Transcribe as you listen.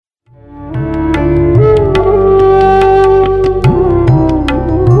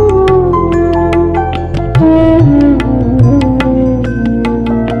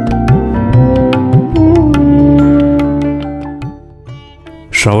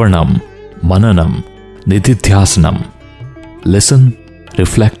Shravanam, Mananam, Nididhyasanam. Listen,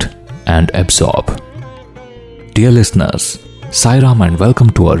 reflect, and absorb. Dear listeners, Sai Ram and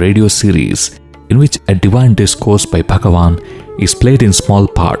welcome to our radio series in which a divine discourse by Bhagavan is played in small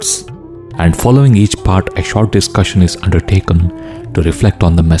parts, and following each part a short discussion is undertaken to reflect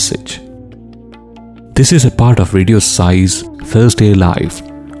on the message. This is a part of Radio Sai's Thursday Live,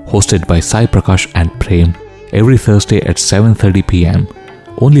 hosted by Sai Prakash and Prem every Thursday at 7:30 p.m.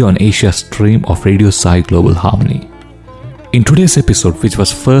 only on Asia's stream of Radio Sai Global Harmony. In today's episode, which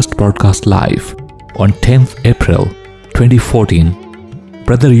was first broadcast live on 10th April 2014,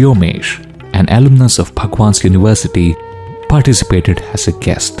 Brother Vyomesh, an alumnus of Bhagwan's University, participated as a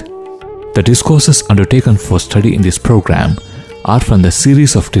guest. The discourses undertaken for study in this program are from the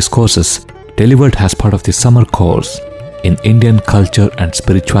series of discourses delivered as part of the summer course in Indian Culture and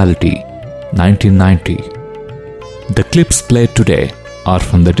Spirituality, 1990. The clips played today are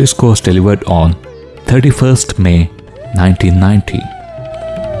from the discourse delivered on 31st May 1990.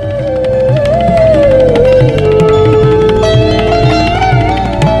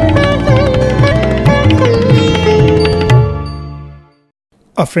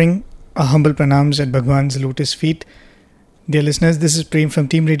 Offering our humble pranams at Bhagwan's lotus feet. Dear listeners, this is Prem from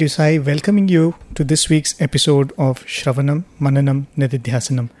Team Radio Sai welcoming you to this week's episode of Shravanam, Mananam,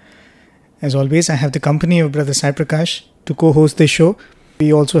 Nididhyasanam. As always, I have the company of Brother Sai Prakash to co-host this show.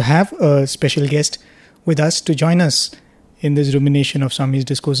 We also have a special guest with us to join us in this rumination of Swami's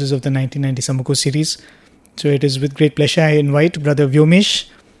discourses of the 1990 Samako series. So it is with great pleasure I invite Brother Vyomesh.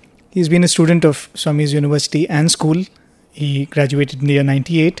 He's been a student of Swami's University and school. He graduated in the year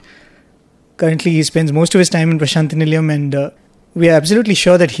 98. Currently, he spends most of his time in Prashantinilayam, and we are absolutely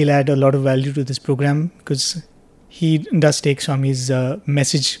sure that he'll add a lot of value to this program because he does take Swami's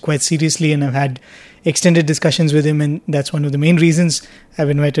message quite seriously, and I've had extended discussions with him, and that's one of the main reasons I've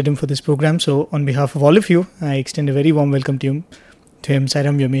invited him for this program. So on behalf of all of you, I extend a very warm welcome to him. Sai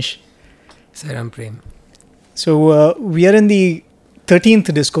Ram Vyomesh. Sai Ram Prem. So we are in the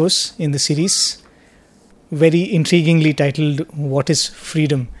 13th discourse in the series, very intriguingly titled, What is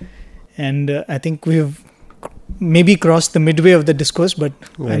Freedom? And I think we've maybe crossed the midway of the discourse, but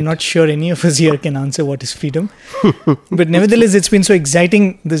right. I'm not sure any of us here can answer what is freedom. But nevertheless, it's been so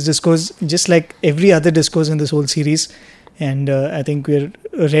exciting, this discourse, just like every other discourse in this whole series. And I think we're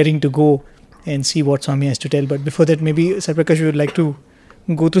raring to go and see what Swami has to tell. But before that, maybe Sai Prakash, we would like to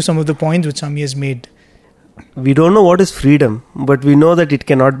go through some of the points which Swami has made. We don't know what is freedom, but we know that it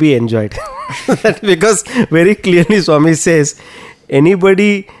cannot be enjoyed. Because very clearly Swami says,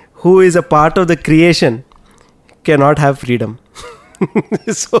 anybody who is a part of the creation cannot have freedom.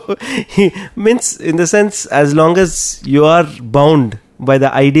 So he means, in the sense, as long as you are bound by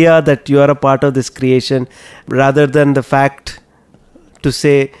the idea that you are a part of this creation, rather than the fact to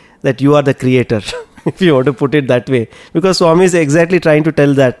say that you are the creator, if you want to put it that way. Because Swami is exactly trying to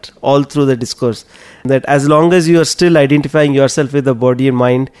tell that all through the discourse, that as long as you are still identifying yourself with the body and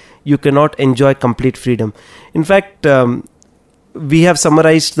mind, you cannot enjoy complete freedom. In fact, we have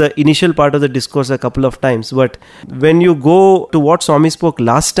summarized the initial part of the discourse a couple of times, but when you go to what Swami spoke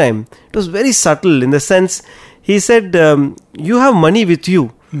last time, it was very subtle in the sense, he said, you have money with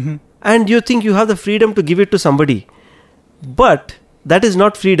you, and you think you have the freedom to give it to somebody. But that is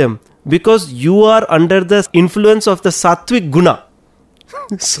not freedom, because you are under the influence of the sattvic guna.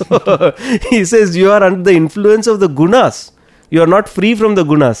 So he says you are under the influence of the gunas. You are not free from the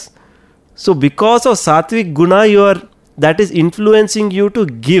gunas. So because of sattvic guna, that is influencing you to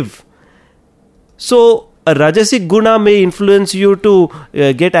give. So a rajasic guna may influence you to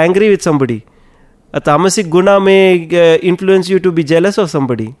get angry with somebody. A tamasic guna may influence you to be jealous of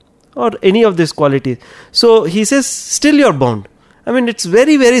somebody, or any of these qualities. So he says, still you are bound. I mean, it's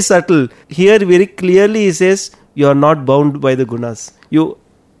very, very subtle. Here very clearly he says, you are not bound by the gunas. You,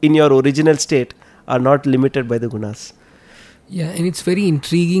 in your original state, are not limited by the gunas. Yeah, and it's very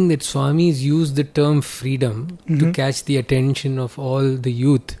intriguing that Swami has used the term freedom to catch the attention of all the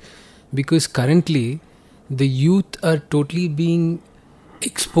youth, because currently the youth are totally being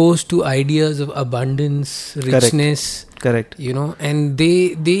exposed to ideas of abundance, richness. Correct. You know, and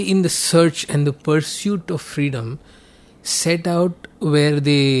they in the search and the pursuit of freedom set out where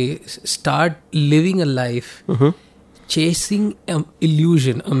they start living a life chasing an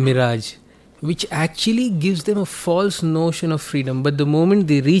illusion, a mirage, which actually gives them a false notion of freedom. But the moment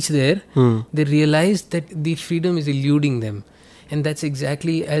they reach there, they realize that the freedom is eluding them. And that's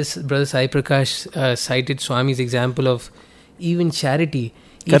exactly as Brother Sai Prakash cited Swami's example of even charity.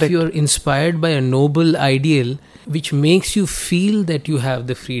 if you're inspired by a noble ideal which makes you feel that you have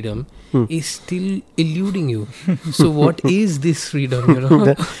the freedom, is still eluding you. So what is this freedom, you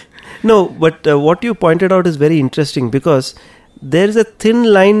know? No, but what you pointed out is very interesting, because there is a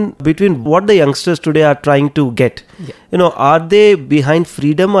thin line between what the youngsters today are trying to get. Yeah. You know, are they behind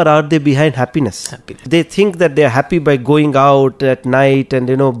freedom or are they behind happiness? They think that they are happy by going out at night and,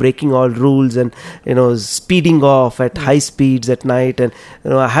 you know, breaking all rules and, you know, speeding off at high speeds at night, and,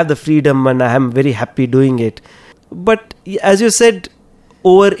 you know, I have the freedom and I am very happy doing it. But as you said,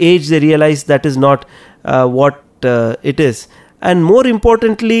 over age they realize that is not what it is. And more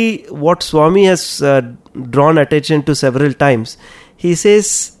importantly, what Swami has drawn attention to several times, he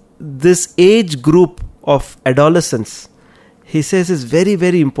says this age group of adolescents, he says, is very,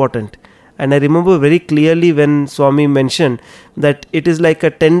 very important. And I remember very clearly when Swami mentioned that it is like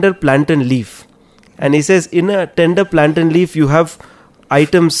a tender plantain leaf. And he says in a tender plantain leaf you have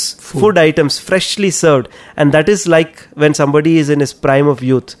items, food items freshly served, and that is like when somebody is in his prime of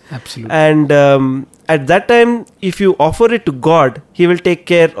youth. Absolutely. And at that time, if you offer it to God, He will take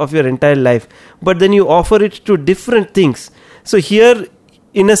care of your entire life. But then you offer it to different things. So here,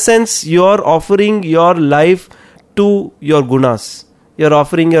 in a sense, you are offering your life to your gunas. You are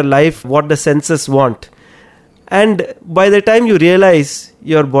offering your life what the senses want. And by the time you realize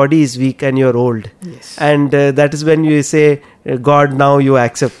your body is weak and you're old, Yes. and that is when you say, God, now you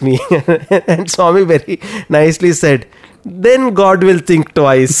accept me. And Swami very nicely said, then God will think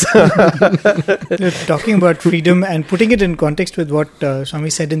twice. You're talking about freedom and putting it in context with what Swami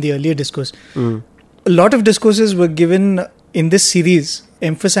said in the earlier discourse. A lot of discourses were given in this series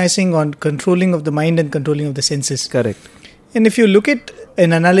emphasizing on controlling of the mind and controlling of the senses. Correct. And if you look at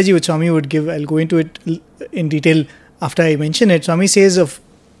an analogy which Swami would give, I'll go into it in detail after I mention it. Swami says of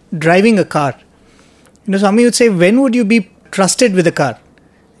driving a car. You know, Swami would say, when would you be trusted with a car?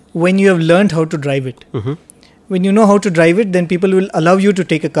 When you have learned how to drive it. Mm-hmm. When you know how to drive it, then people will allow you to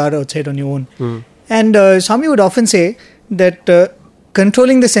take a car outside on your own. And Swami would often say that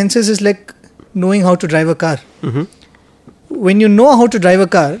controlling the senses is like knowing how to drive a car. Mm-hmm. When you know how to drive a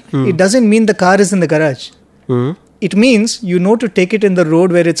car, it doesn't mean the car is in the garage. It means you know to take it in the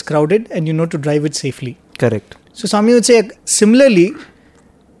road where it's crowded and you know to drive it safely. Correct. So Swami would say, similarly,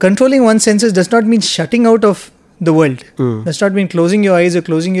 controlling one's senses does not mean shutting out of the world. Does not mean closing your eyes or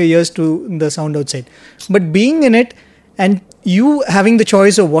closing your ears to the sound outside. But being in it and you having the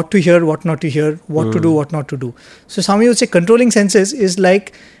choice of what to hear, what not to hear, what to do, what not to do. So Swami would say controlling senses is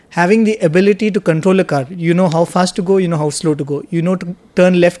like having the ability to control a car. You know how fast to go, you know how slow to go. You know to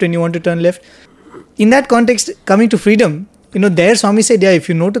turn left when you want to turn left. In that context, coming to freedom, you know, there Swami said, yeah, if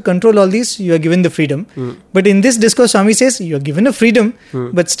you know to control all these, you are given the freedom. But in this discourse, Swami says, you are given a freedom,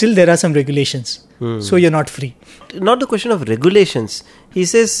 but still there are some regulations. So you're not free. Not the question of regulations. He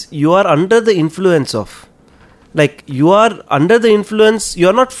says you are under the influence of. Like you are under the influence, you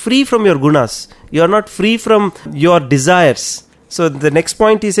are not free from your gunas. You are not free from your desires. So the next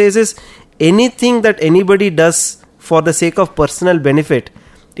point he says is, anything that anybody does for the sake of personal benefit,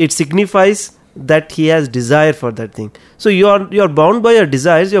 it signifies that he has desire for that thing. So you are bound by your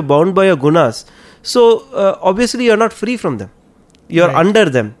desires, you are bound by your gunas. So obviously you are not free from them. You are under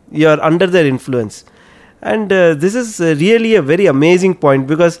them. You are under their influence. And this is really a very amazing point,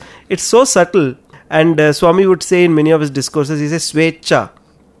 because it's so subtle. And Swami would say in many of his discourses, he says Svecha,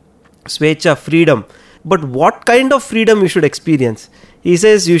 freedom. But what kind of freedom you should experience? He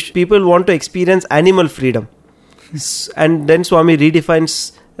says people want to experience animal freedom. And then Swami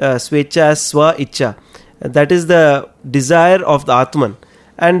redefines Svecha as Swa Icha. That is the desire of the Atman.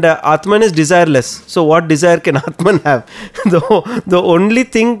 And Atman is desireless. So what desire can Atman have? The only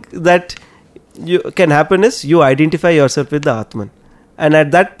thing that can happen is you identify yourself with the Atman. And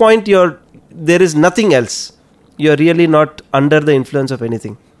at that point, there is nothing else. You are really not under the influence of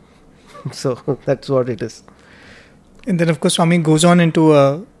anything. So that's what it is. And then, of course, Swami goes on into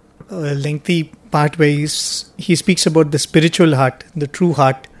a lengthy part where he speaks about the spiritual heart, the true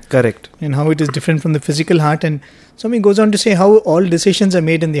heart. Correct. And how it is different from the physical heart. And Swami goes on to say how all decisions are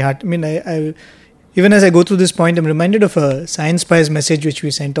made in the heart. I mean, I even as I go through this point, I'm reminded of a Science Pies message which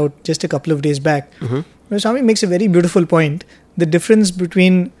we sent out just a couple of days back. Where Swami makes a very beautiful point. The difference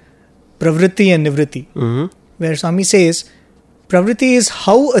between pravritti and nivritti. Where Swami says, pravritti is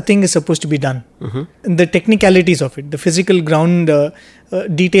how a thing is supposed to be done. And the technicalities of it, the physical ground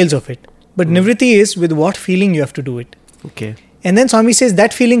details of it. But nivritti is with what feeling you have to do it. Okay. And then Swami says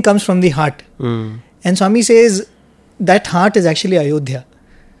that feeling comes from the heart. And Swami says that heart is actually Ayodhya.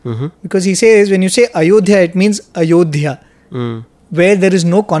 Because he says when you say Ayodhya, it means Ayodhya, where there is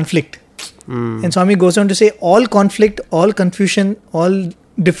no conflict. And Swami goes on to say all conflict, all confusion, all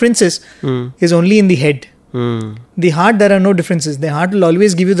differences is only in the head. The heart, there are no differences. The heart will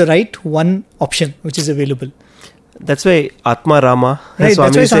always give you the right one option which is available. That's why Atma Rama, Right,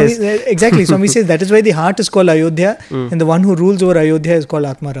 Swami that's why says. exactly. Swami says that is why the heart is called Ayodhya, and the one who rules over Ayodhya is called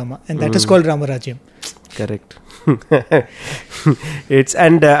Atma Rama, and that is called Ramarajyam. Correct.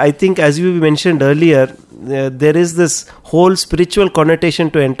 I think, as you mentioned earlier, there is this whole spiritual connotation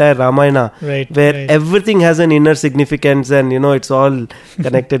to entire Ramayana, where everything has an inner significance, and it's all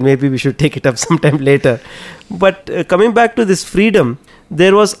connected. Maybe we should take it up sometime later. But coming back to this freedom,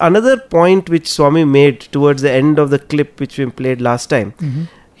 there was another point which Swami made towards the end of the clip which we played last time.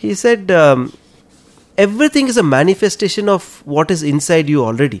 He said, everything is a manifestation of what is inside you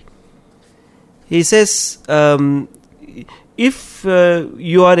already. He says, if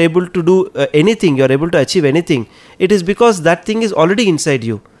you are able to do anything, you are able to achieve anything, it is because that thing is already inside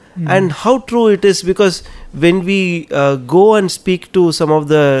you. And how true it is, because when we go and speak to some of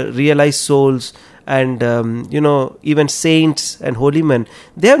the realized souls and even saints and holy men,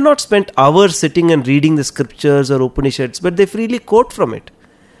 they have not spent hours sitting and reading the scriptures or Upanishads, but they freely quote from it.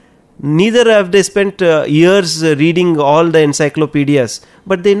 Neither have they spent years reading all the encyclopedias,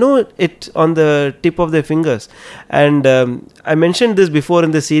 but they know it on the tip of their fingers. And I mentioned this before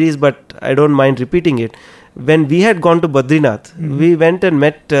in the series, but I don't mind repeating it. When we had gone to Badrinath, we went and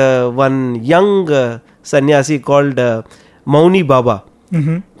met one young sannyasi called Mauni Baba.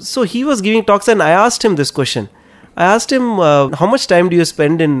 So he was giving talks, and I asked him this question. I asked him, how much time do you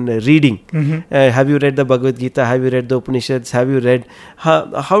spend in reading? Have you read the Bhagavad Gita? Have you read the Upanishads? Have you read?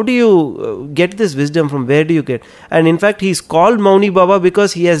 How do you get this wisdom? From where do you get? And in fact, he's called Mauni Baba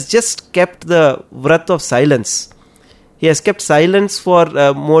because he has just kept the vrat of silence. He has kept silence for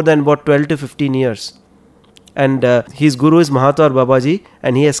more than about 12 to 15 years. And his guru is Mahatwar Babaji,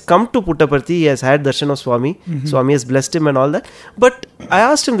 and he has come to Puttaparthi. He has had darshan of Swami. Swami has blessed him and all that. But I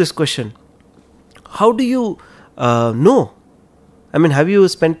asked him this question: how do you know? I mean, have you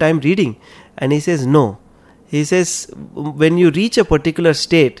spent time reading? And he says no. He says when you reach a particular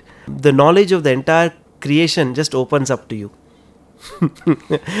state, the knowledge of the entire creation just opens up to you.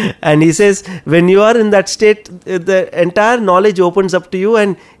 And he says when you are in that state, the entire knowledge opens up to you,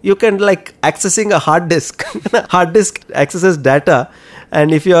 and you can, like accessing a hard disk. Hard disk accesses data,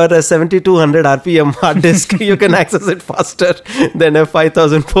 and if you are a 7200 RPM hard disk, you can access it faster than a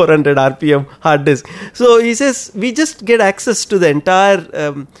 5400 RPM hard disk. So he says we just get access to the entire.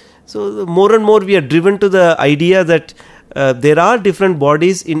 So more and more we are driven to the idea that there are different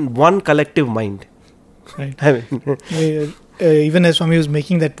bodies in one collective mind. Right. I mean, even as Swami was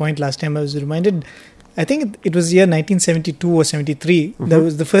making that point last time, I was reminded, I think it was year 1972 or 73, there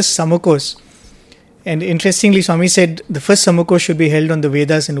was the first summer course. And interestingly, Swami said the first summer course should be held on the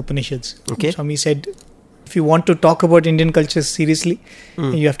Vedas and Upanishads. Okay. Swami said, if you want to talk about Indian culture seriously,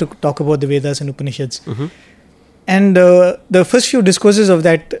 you have to talk about the Vedas and Upanishads. And the first few discourses of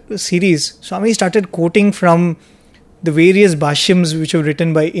that series, Swami started quoting from the various bhashyams which were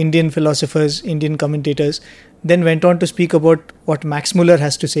written by Indian philosophers, Indian commentators, then went on to speak about what Max Muller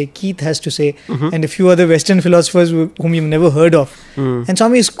has to say, Keith has to say, and a few other Western philosophers whom you've never heard of. And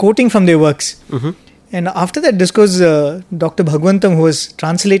Swami is quoting from their works. And after that discourse, Dr. Bhagwantam, who was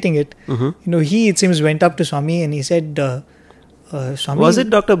translating it, he, it seems, went up to Swami and he said, Swami, was it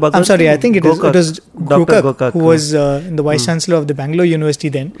Dr. Bhagwantam? I'm sorry, I think it was Dr. Gokak, who was the Vice Chancellor of the Bangalore University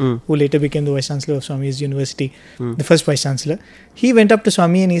then, who later became the Vice Chancellor of Swami's University, the first Vice Chancellor. He went up to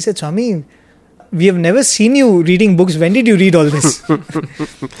Swami and he said, Swami, we have never seen you reading books. When did you read all this?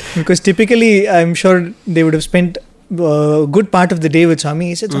 Because typically, I'm sure they would have spent a good part of the day with Swami.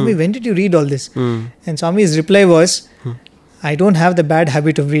 He said, Swami, when did you read all this? And Swami's reply was, I don't have the bad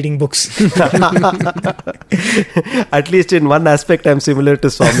habit of reading books. At least in one aspect, I'm similar to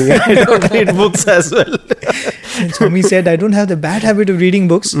Swami. I don't read books as well. And Swami said, I don't have the bad habit of reading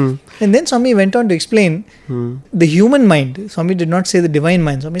books. And then Swami went on to explain the human mind. Swami did not say the divine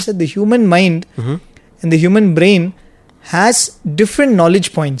mind. Swami said the human mind and the human brain has different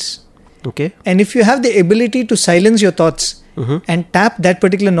knowledge points. Okay. And if you have the ability to silence your thoughts and tap that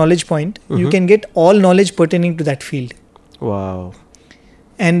particular knowledge point, you can get all knowledge pertaining to that field. Wow.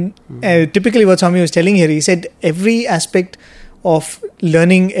 And typically what Swami was telling here, he said every aspect of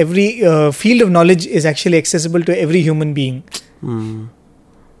learning, every field of knowledge is actually accessible to every human being.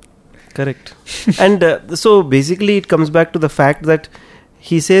 Correct. And so basically it comes back to the fact that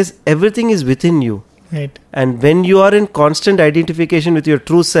he says everything is within you. Right. And when you are in constant identification with your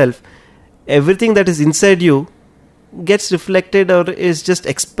true self, everything that is inside you gets reflected or is just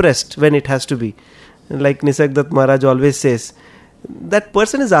expressed when it has to be. Like Nisargadatta Maharaj always says, that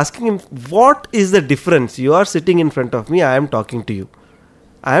person is asking him, what is the difference? You are sitting in front of me, I am talking to you.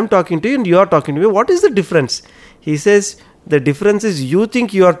 I am talking to you and you are talking to me. What is the difference? He says, the difference is you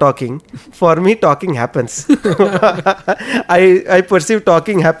think you are talking. For me, talking happens. I perceive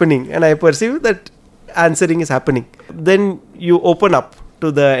talking happening, and I perceive that answering is happening. Then you open up to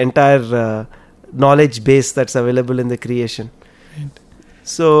the entire knowledge base that's available in the creation. Right.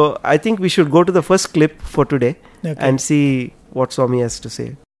 So I think we should go to the first clip for today, Okay. and see what Swami has to say.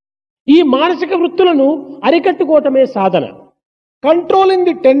 ఈ మానసిక వృత్తులను అరికట్టుకోవటమే సాధన. Controlling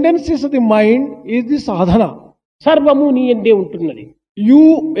the tendencies of the mind is the sadhana. సర్వము నీ యందే ఉంటున్నది.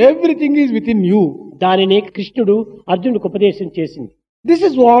 Everything is within you. దానినే కృష్ణుడు అర్జునుడికి ఉపదేశం చేసింది. This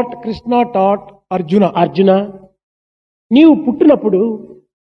is what Krishna taught Arjuna. Arjuna, నీవు పుట్టినప్పుడు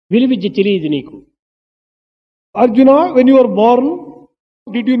విలువిద్య తెలియదు నీకు. Arjuna, when you were born,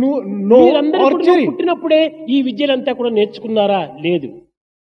 did you know మీరందరూ కూడా archery? పుట్టినప్పుడే ఈ విద్యలంతా కూడా నేర్చుకున్నారా? లేదు.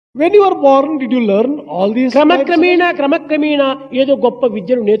 When you were born, did you learn all these? క్రమక్రమేణా ఏదో గొప్ప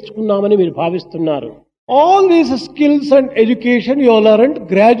విద్యను నేర్చుకున్నామని మీరు భావిస్తున్నారు. All these skills and education you have learned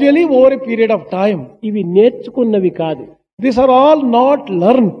gradually over a period of time. ఇవి నేర్చుకున్నవి కాదు. These are all not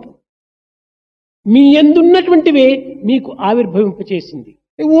learned. మీ యందున్నటువంటివే మీకు ఆవిర్భవింపచేసింది.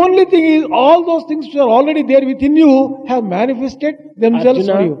 The only thing is, all those things which are already there within you have manifested themselves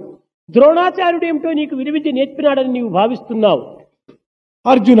Arjuna, for you. ద్రోణాచార్యుడు ఏమిటో నీకు విలువిద్య నేర్పినాడని నీవు భావిస్తున్నావు.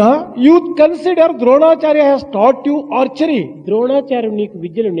 Arjuna, you consider Dronacharya has taught you archery. ద్రోణాచార్యుడు నీకు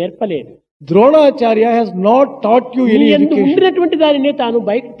విద్యను నేర్పలేదు. Dronacharya has not taught you నీ any యందు education. ఉండినటువంటి దానినే తాను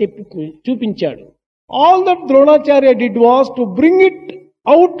బయటకు తెప్పి చూపించాడు. All that Dronacharya did was to bring it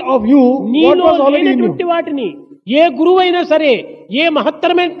out of you what నీలో was already in you. లేనటువంటి వాటిని ఏ గురువైనా సరే, ఏ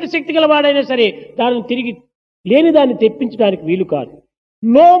మహత్తరమైన శక్తి గలవాడైనా సరే దానిని తిరిగి లేని దాన్ని తెప్పించడానికి వీలు కాదు.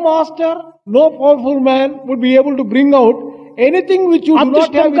 No master, no powerful man would be able to bring out anything which you do not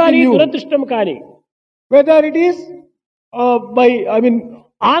అదృష్టం have కానీ within you. దురదృష్టం కానీ, Whether it is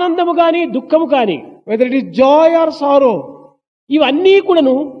ఆనందము కానీ దుఃఖము కానీ, whether it is joy or sorrow, ఇవన్నీ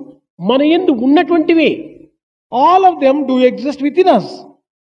కూడాను మన యందు ఉన్నటువంటివే. all of them do exist within us.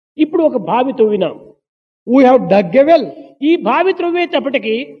 ఇప్పుడు ఒక బావి తవ్వినాం. We have dug a well. ఈ బావి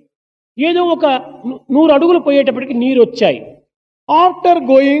త్రవ్వేటప్పటికి ఏదో ఒక 100 అడుగులు పోయేటప్పటికి నీరు వచ్చాయి. After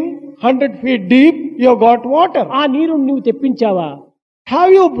going 100 feet deep, you have got water. ఆ నీరు నువ్వు తెప్పించావా?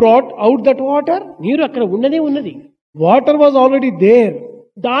 Have you brought out that water? నీరు అక్కడ ఉన్నదే ఉన్నది. Water was already there.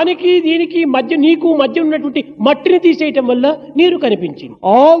 దానికి దీనికి మధ్య, నీకు మధ్య ఉన్నటువంటి మట్టిని తీసేయటం వల్ల నీరు కనిపించింది.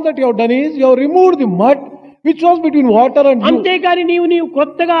 All that you have done is you have removed the mud which was between water and you. అంతేగాని నీవు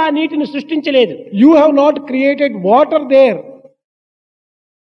కొత్తగా ఆ నీటిని సృష్టించలేదు. You have not created water there.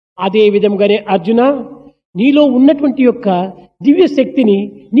 అదే విధంగానే అర్జున, నీలో ఉన్నటువంటి యొక్క దివ్య శక్తిని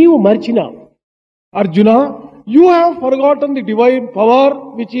నీవు మర్చినావు. Arjuna, you have forgotten the divine power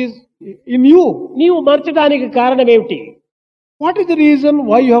which is in you. నీవు మర్చడానికి కారణం ఏమిటి? What is the reason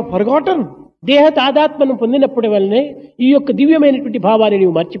why you have forgotten? దేహ తాదాత్మను పొందినప్పటి వల్లనే ఈ యొక్క దివ్యమైనటువంటి భావాన్ని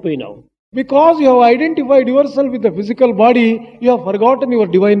నీవు మర్చిపోయినావు. Because you have identified yourself with the physical body, you have forgotten your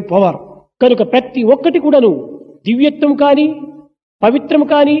divine power. కనుక ప్రతి ఒక్కటి కూడాను దివ్యత్వం కానీ, పవిత్రము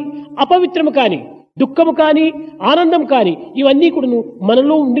కానీ, అపవిత్రము కానీ, దుఃఖము కానీ, ఆనందం కానీ, ఇవన్నీ కూడాను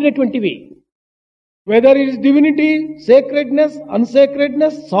మనలో ఉండినటువంటివి. Whether it is divinity, sacredness,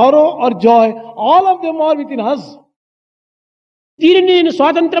 unsacredness, sorrow or joy, all of them are within us. దీనిని నేను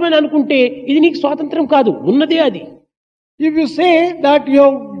స్వాతంత్రమని అనుకుంటే ఇది నీకు స్వాతంత్రం కాదు, ఉన్నదే అది. If you say that you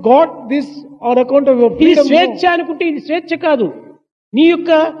have got this on account of your ఇది freedom, స్వేచ్ఛ అనుకుంటే ఇది స్వేచ్ఛ కాదు, నీ యొక్క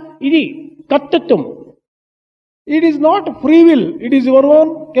ఇది కర్తృత్వం. it is not free will, it is your own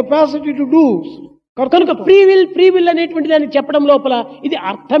capacity to do. కనుక ఫ్రీ విల్ అనేటువంటి దాన్ని చెప్పడం లోపల ఇది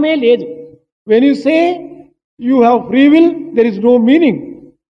అర్థమే లేదు. When you say you have free will, there is no meaning.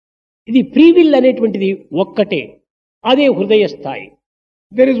 ఇది ఫ్రీ విల్ అనేటువంటిది ఒక్కటే, అదే హృదయ స్థాయి.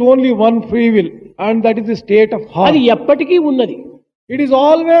 There is only one free will, and that is the state of heart. అది ఎప్పటికీ ఉన్నది. It is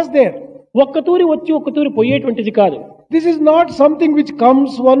always there. ఒక్కతూరి వచ్చి ఒక్కతూరి పోయేటువంటిది కాదు. This is not something which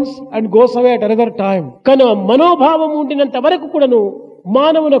comes once and goes away at another time. కనుక మనోభావం ఉండినంత వరకు కూడాను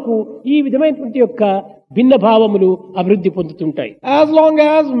మానవులకు ఈ విధమైనటువంటి యొక్క భిన్న భావములు అభివృద్ధి పొందుతుంటాయి. As long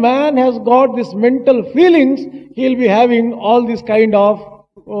as man has got this mental feelings, he will be having all these kind of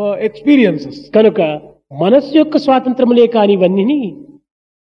experiences. కనుక మనస్సు యొక్క స్వాతంత్రములే కాని ఇవన్నీ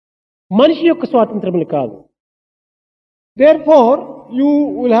మనిషి యొక్క స్వాతంత్రములు కావు. Therefore, you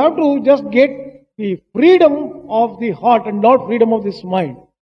will have to just get the freedom of the heart and not freedom of this mind.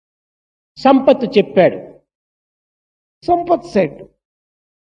 Sampath చెప్పాడు. Sampath said,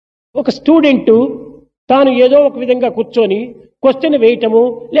 ఒక స్టూడెంట్ తాను ఏదో ఒక విధంగా కూర్చొని క్వశ్చన్ వేయటము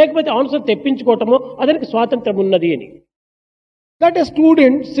లేకపోతే ఆన్సర్ తెప్పించుకోవటము అతనికి స్వాతంత్రం ఉన్నది అని. That a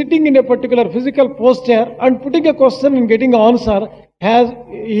student sitting in a particular physical posture and putting a question and getting an answer,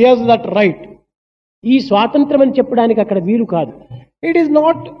 he has that right. ఈ స్వాతంత్రం అని చెప్పడానికి అక్కడ వీలు కాదు. It is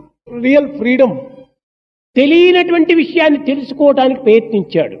not real freedom. తెలియనటువంటి విషయాన్ని తెలుసుకోవడానికి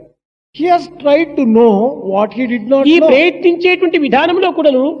ప్రయత్నించాడు. He has tried to know what he did not ఈ know. ప్రయత్నించేటువంటి విధానంలో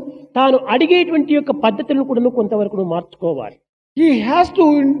కూడాను తాను అడిగేటువంటి యొక్క పద్ధతులను కూడాను కొంతవరకు మార్చుకోవాలి. He has to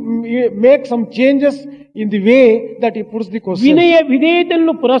make some changes in the way that he puts the question. వినయ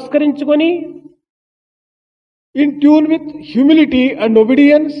విధేయతలను పురస్కరించుకొని In tune with humility and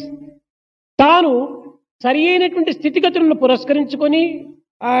obedience, తాను సరి అయినటువంటి స్థితిగతులను పురస్కరించుకొని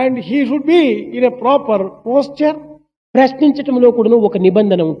and he should be in a proper posture. ప్రశ్నించటంలో కూడాను ఒక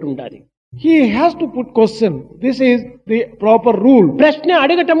నిబంధన ఉంటుండాలి. He has to put question. This is the proper rule. ప్రశ్న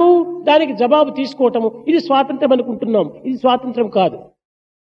అడగటము, దానికి జవాబు తీసుకోవటము, ఇది స్వాతంత్రం అనుకుంటున్నాం. ఇది స్వాతంత్రం కాదు.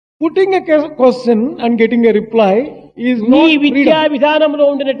 Putting a question and getting a reply is నీ not విద్యా freedom. విధానంలో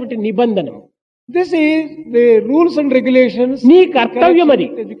ఉండినటువంటి నిబంధన, This is the rules and regulations. నీ కర్తవ్యం అది.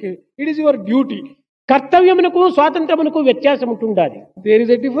 It is your duty. కర్తవ్యమునకు స్వాతంత్రమునకు వ్యత్యాసం ఉంటుండాలి. There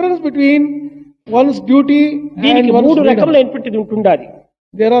is a difference between one's duty and దీనికి one's మూడు freedom. రకములైనటువంటిది ఉంటుండాలి.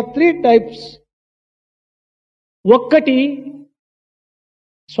 There are three types. ఒక్కటి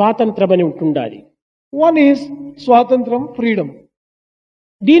స్వాతంత్రం అని ఉంటుండాలి. One is swatantram, freedom.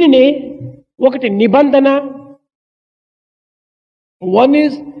 దీనిని ఒకటి నిబంధన, One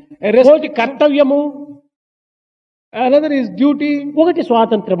is a ఒకటి కర్తవ్యము, another is duty. ఒకటి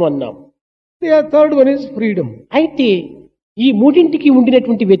స్వాతంత్రము అన్నాం. The third one is freedom. అయితే ఈ మూడింటికి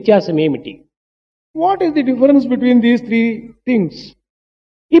ఉండినటువంటి వ్యత్యాసం ఏమిటి? What is the difference between these three things?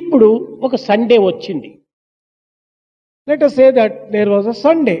 ఇప్పుడు ఒక సండే వచ్చింది. Let us say that there was a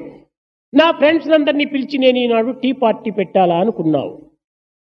Sunday. నా ఫ్రెండ్స్ అందరినీ పిలిచి నేను ఈనాడు టీ పార్టీ పెట్టాలా అనుకున్నావు.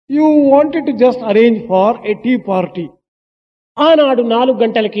 You wanted to just arrange for a tea party. ఆనాడు 4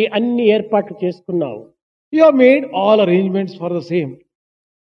 గంటలకి అన్ని ఏర్పాట్లు చేసుకున్నావు. You have made all arrangements for the same.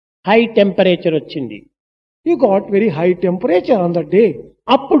 High temperature వచ్చింది. You got very high temperature on that day.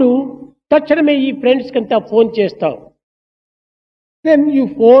 అప్పుడు తక్షణమే ఈ ఫ్రెండ్స్ కంతా ఫోన్ చేస్తావు. Then you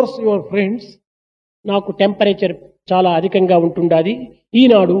force your friends. నాకు టెంపరేచర్ చాలా అధికంగా ఉంటుండాది,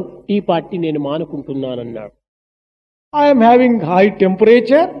 ఈనాడు టీ పార్టీ నేను మానుకుంటున్నానన్నాడు. I am having high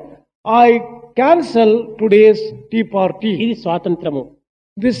temperature. I cancel today's tea party. ఇది స్వాతంత్రము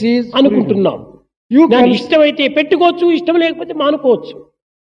This is అనుకుంటున్నాం. freedom. You దాని can ఇష్టమైతే పెట్టుకోవచ్చు, ఇష్టం లేకపోతే మానుకోవచ్చు.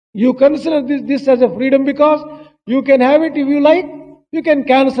 you consider this as a freedom because you can have it if you like. You can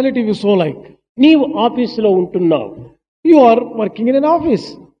cancel it if you so like. నీవు ఆఫీసులో ఉంటున్నావు. You are working in an office.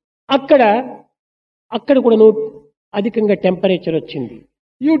 అక్కడ కూడా అధికంగా టెంపరేచర్ వచ్చింది.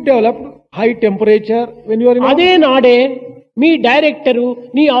 You developed high temperature when you are in అదే office. నాడే మీ director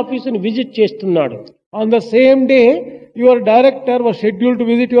నీ ఆఫీసుని విజిట్ చేస్తున్నాడు. On the same day, your director was scheduled to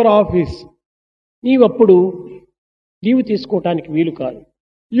visit your office. నీవప్పుడు leave తీసుకోవటానికి వీలు కాదు.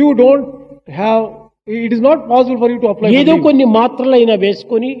 You don't have. It is not possible for you to apply. ఏదో for leave. కొన్ని మాత్రలైనా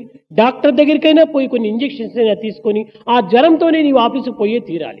వేసుకొని డాక్టర్ దగ్గరికైనా పోయి కొన్ని ఇంజెక్షన్స్ అయినా తీసుకొని ఆ జ్వరంతోనే నీవు ఆఫీసుకు పోయే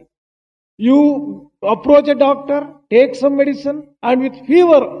తీరాలి. You approach a doctor, take some medicine, and with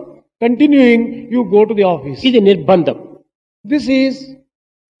fever continuing, you go to the office. ఇది నిర్బంధం. This is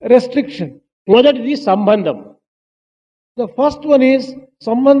restriction. మొదటిది సంబంధం, The first one is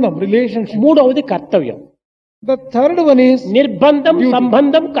sambandham, relationship. మూడవది కర్తవ్యం. The third one is నిర్బంధం, duty.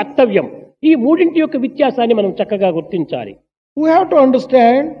 సంబంధం, కర్తవ్యం, ఈ మూడింటి యొక్క వ్యత్యాసాన్ని మనం చక్కగా గుర్తించాలి. We have to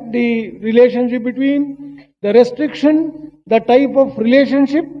understand the relationship between the restriction, the type of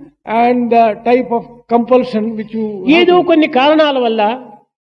relationship, and the type of compulsion which you have ఏదో to- కొన్ని కారణాల వల్ల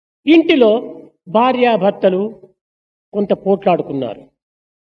ఇంటిలో భార్యాభర్తలు కొంత పోట్లాడుకున్నారు.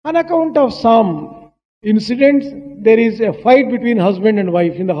 On account of some incidents, there is a fight between husband and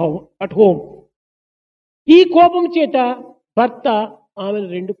wife in the house, at home. ఈ కోపం చేత భర్త ఆమెను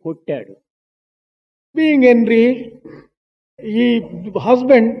 2 కొట్టాడు. Being enraged,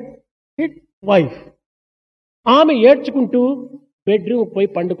 husband hit wife. ఆమె ఏడ్చుకుంటూ బెడ్రూమ్ పోయి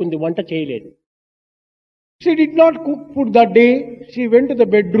పండుకుంది, వంట చేయలేదు. She did not cook food that day. She went to the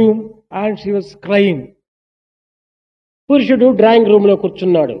bedroom and she was crying. పురుషుడు డ్రాయింగ్ రూమ్ లో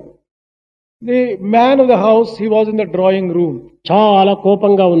కూర్చున్నాడు. The man of the house, he was in the drawing room. చాలా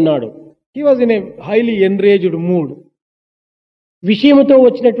కోపంగా ఉన్నాడు. He was in a highly enraged mood. విషయముతో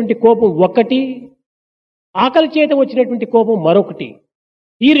వచ్చినటువంటి కోపం ఒకటి, ఆకలి చేత వచ్చినటువంటి కోపం మరొకటి.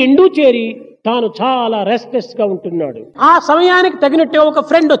 ఈ రెండూ చేరి తాను చాలా రెస్ట్లెస్ గా ఉంటున్నాడు. ఆ సమయానికి తగినట్టే ఒక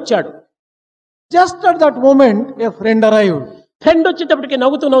ఫ్రెండ్ వచ్చాడు. Just at that moment, a friend arrived. Friend వచ్చేటప్పటికి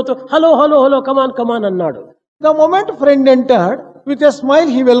నవ్వుతూ నవ్వుతూ hello hello hello come on come on అన్నాడు. The moment friend entered, with a smile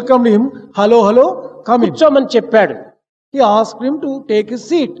he welcomed him. Hello, hello, come in. కూర్చోమని చెప్పాడు. he asked him to take his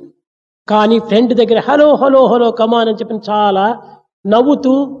seat. కానీ friend దగ్గర hello hello hello come on అని చెప్పి చాలా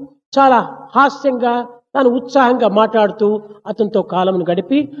నవ్వుతూ చాలా హాస్యంగా తాను ఉత్సాహంగా మాట్లాడుతూ అతనితో కాలమును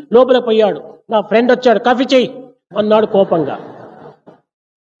గడిపి లోపల పోయాడు. నా ఫ్రెండ్ వచ్చాడు, కాఫీ చెయ్యి అన్నాడు కోపంగా.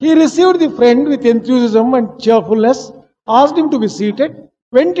 He received the friend with enthusiasm and cheerfulness, asked him to be seated,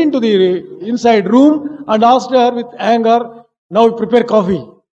 went into the inside room and asked her with anger, now prepare coffee.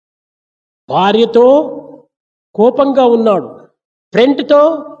 భార్యతో కోపంగా ఉన్నాడు, ఫ్రెండ్తో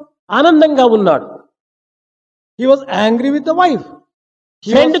ఆనందంగా ఉన్నాడు. He was angry with the wife.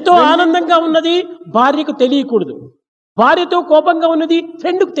 ఫ్రెండ్తో ఆనందంగా ఉన్నది భార్యకు తెలియకూడదు, భార్యతో కోపంగా ఉన్నది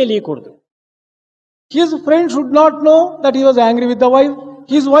ఫ్రెండ్కు తెలియకూడదు. His friend should not know that he was angry with the wife.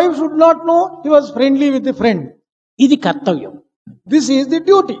 His wife should not know he was friendly with the friend. ఇది కర్తవ్యం. This is the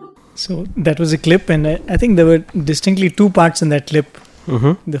duty. So that was a clip, and I think there were distinctly two parts in that clip.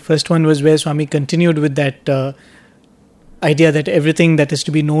 The first one was where Swami continued with that idea that everything that is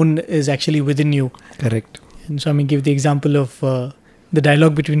to be known is actually within you. Correct. And Swami gave the example of the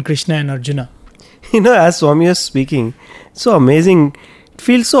dialogue between Krishna and Arjuna. As Swami was speaking, so amazing. It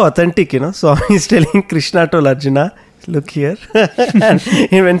feels so authentic, Swami is telling Krishna to Arjuna, look here. And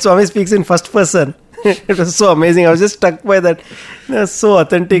when Swami speaks in first person, it was so amazing. I was just struck by that. So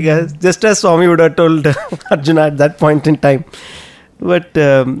authentic, just as Swami would have told Arjuna at that point in time. But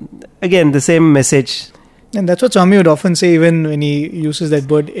again, the same message. And that's what Swami would often say, even when he uses that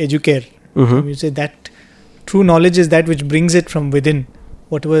word educare. You say that true knowledge is that which brings it from within,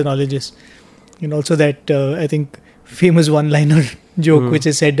 whatever knowledge is. And also that, I think, famous one-liner joke which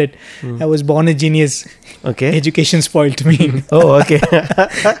is said that I was born a genius. Okay. Education spoiled me. Oh, okay.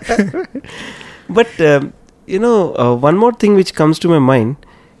 But, one more thing which comes to my mind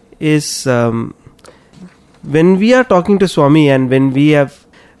is when we are talking to Swami and when we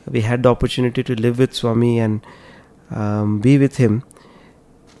had the opportunity to live with Swami and be with him,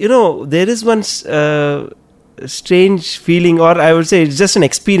 there is one strange feeling, or I would say it's just an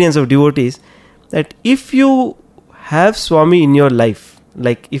experience of devotees, that if you have Swami in your life,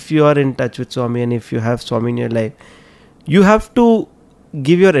 like if you are in touch with Swami and if you have Swami in your life, you have to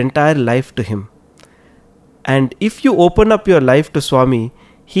give your entire life to him. And if you open up your life to Swami,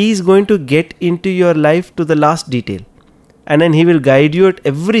 he is going to get into your life to the last detail, and then he will guide you at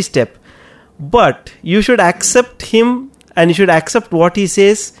every step. But you should accept him and you should accept what he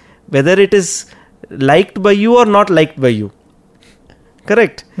says, whether it is liked by you or not liked by you.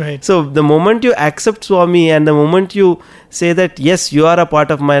 Correct? Right. So the moment you accept Swami and the moment you say that yes, you are a part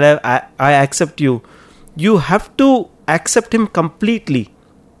of my life, I accept you, you have to accept him completely.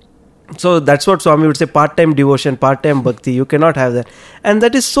 So that's what Swami would say, part-time devotion, part-time bhakti. You cannot have that. And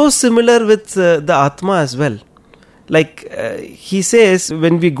that is so similar with the Atma as well. Like he says,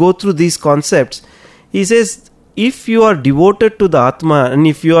 when we go through these concepts, he says, if you are devoted to the Atma and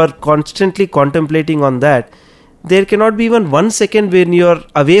if you are constantly contemplating on that, there cannot be even 1 second when you are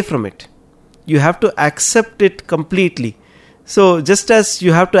away from it. You have to accept it completely. So just as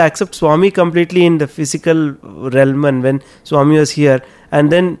you have to accept Swami completely in the physical realm and when Swami was here,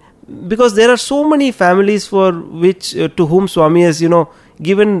 and then because there are so many families for which to whom Swami has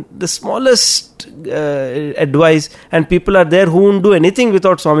given the smallest advice, and people are there who won't do anything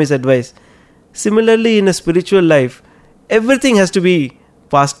without Swami's advice. Similarly, in a spiritual life, everything has to be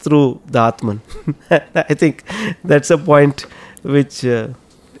passed through the Atman. I think that's a point which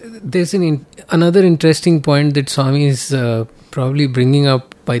there's another interesting point that Swami is probably bringing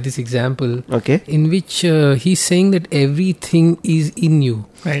up by this example, okay, in which he's saying that everything is in you,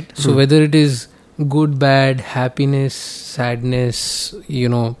 Right. so whether it is good, bad, happiness, sadness,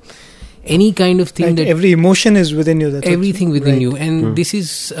 any kind of thing, Like that every emotion is within you. That's everything within right. you. And this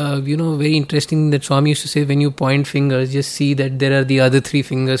is very interesting that Swami used to say, when you point fingers, just see that there are the other 3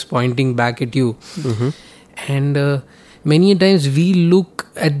 fingers pointing back at you. And many times we look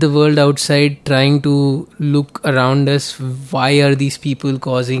at the world outside, trying to look around us, why are these people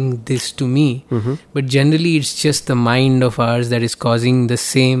causing this to me? But generally it's just the mind of ours that is causing the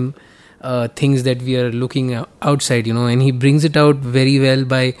same things that we are looking outside, and he brings it out very well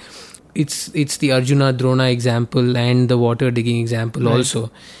by it's the Arjuna Drona example and the water digging example also.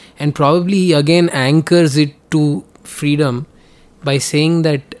 And probably he again anchors it to freedom by saying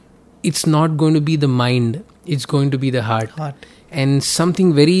that it's not going to be the mind, it's going to be the heart. And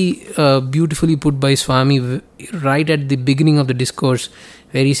something very beautifully put by Swami right at the beginning of the discourse,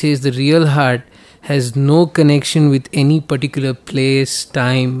 where he says the real heart has no connection with any particular place,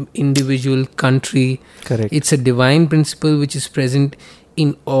 time, individual, country. Correct. It's a divine principle which is present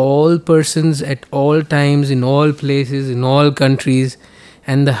in all persons at all times, in all places, in all countries,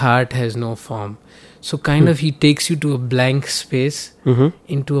 and the heart has no form. So kind of he takes you to a blank space,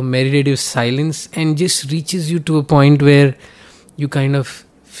 into a meditative silence, and just reaches you to a point where you kind of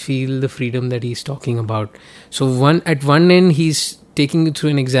feel the freedom that he's talking about. So at one end, he's taking you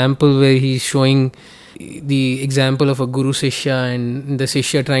through an example where he's showing the example of a guru Sishya, and the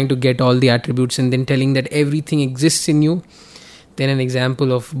Sishya trying to get all the attributes and then telling that everything exists in you. Then an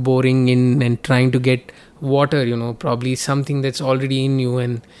example of boring in and trying to get water, probably something that's already in you.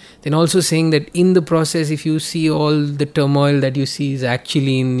 And then also saying that in the process, if you see all the turmoil that you see is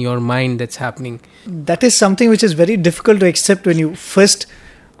actually in your mind that's happening. That is something which is very difficult to accept when you first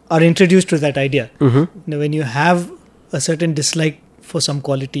are introduced to that idea. When you have a certain dislike for some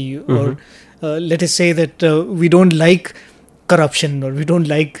quality, or let us say that we don't like corruption, or we don't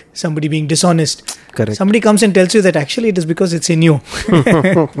like somebody being dishonest. Correct. Somebody comes and tells you that actually it is because it's in you.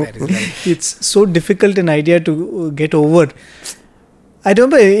 That is right. It's so difficult an idea to get over. I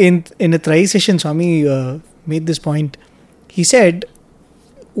remember in a Trai session, Swami made this point. He said,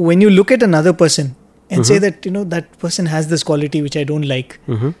 when you look at another person and say that, that person has this quality which I don't like.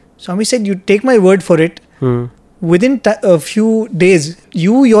 Swami said, you take my word for it. Within a few days,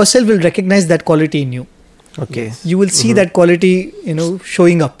 you yourself will recognize that quality in you. Okay. You will see that quality,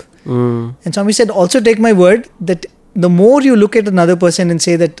 showing up. And Swami said, also take my word that the more you look at another person and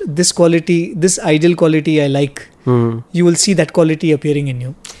say that this quality, this ideal quality I like, you will see that quality appearing in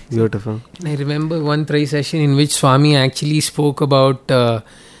you. Beautiful. I remember one Trai session in which Swami actually spoke about the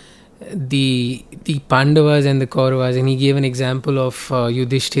Pandavas and the Kauravas, and he gave an example of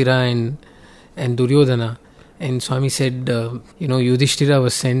Yudhishthira and Duryodhana. And Swami said, Yudhishthira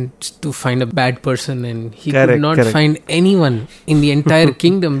was sent to find a bad person, and he could not find anyone in the entire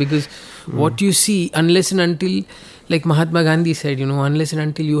kingdom, because what you see, unless and until, like Mahatma Gandhi said, unless and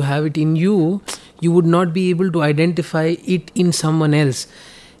until you have it in you, you would not be able to identify it in someone else.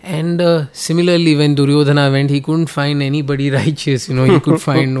 And similarly, when Duryodhana went, he couldn't find anybody righteous. He could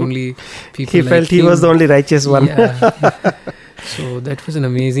find only people. He felt he was the only righteous one. Yeah. So that was an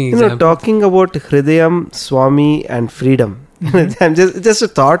amazing example. Talking about Hridayam, Swami and freedom, I'm just a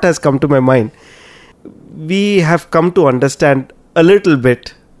thought has come to my mind. We have come to understand a little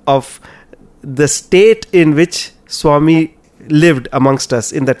bit of the state in which Swami lived amongst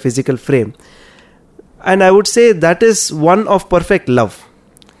us in that physical frame. And I would say that is one of perfect love.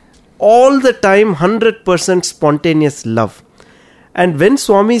 All the time, 100% spontaneous love. And when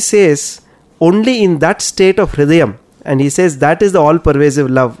Swami says, only in that state of Hridayam, and he says that is the all-pervasive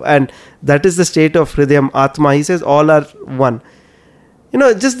love, and that is the state of Hridayam, Atma, he says all are one.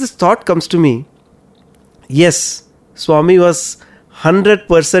 Just this thought comes to me. Yes, Swami was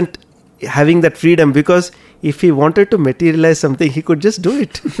 100% having that freedom, because if he wanted to materialize something, he could just do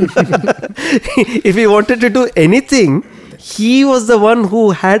it. If he wanted to do anything, he was the one who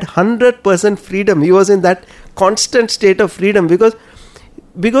had 100% freedom. He was in that constant state of freedom,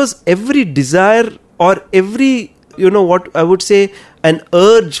 because every desire or every, what I would say, an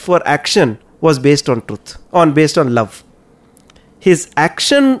urge for action was based on truth, based on love. His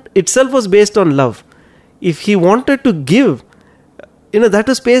action itself was based on love. If he wanted to give, that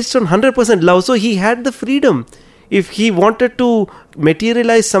was based on 100% love. So he had the freedom. If he wanted to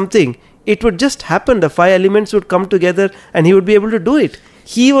materialize something, it would just happen. The 5 elements would come together and he would be able to do it.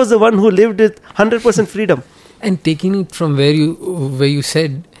 He was the one who lived with 100% freedom. And taking it from where you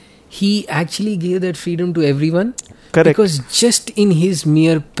said, he actually gave that freedom to everyone. Correct. Because just in his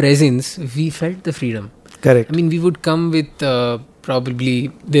mere presence, we felt the freedom. Correct. I mean, we would come with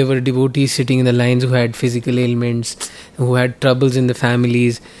probably there were devotees sitting in the lines who had physical ailments, who had troubles in the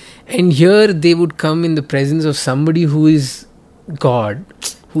families. And here they would come in the presence of somebody who is God,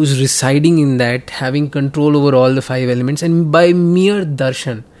 who's residing in that, having control over all the 5 elements. And by mere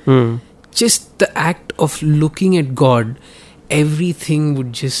darshan, just the act of looking at God, everything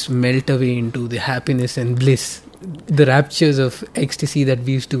would just melt away into the happiness and bliss, the raptures of ecstasy that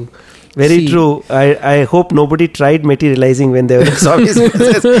we used to Very see. true. I hope nobody tried materializing when they were in Swami's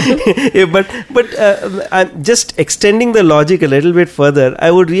presence. Yeah, but I'm just extending the logic a little bit further.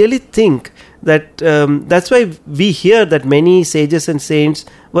 I would really think that that's why we hear that many sages and saints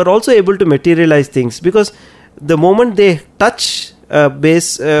were also able to materialize things, because the moment they touch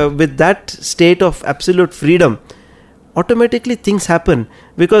base with that state of absolute freedom, automatically things happen,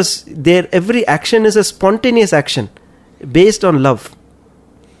 because their every action is a spontaneous action based on love.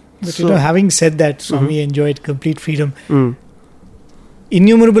 But having said that, Swami enjoyed complete freedom.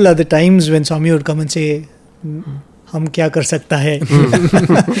 Innumerable are the times when Swami would come and say, "Hum kya kar sakta hai?"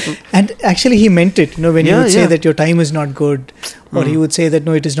 And actually he meant it. When he would say that your time is not good, or he would say that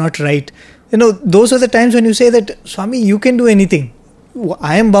no, it is not right. Those are the times when you say that, Swami, you can do anything.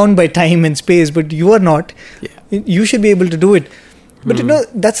 I am bound by time and space, but you are not. You should be able to do it. But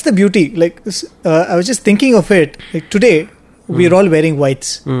that's the beauty. Like, I was just thinking of it. Like today, we are all wearing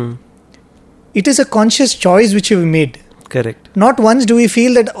whites. It is a conscious choice which we've made. Correct. Not once do we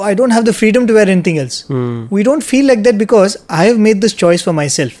feel that I don't have the freedom to wear anything else. We don't feel like that because I have made this choice for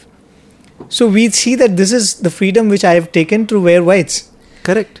myself. So we see that this is the freedom which I have taken to wear whites.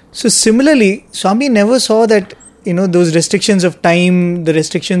 Correct. So similarly, Swami never saw that, those restrictions of time, the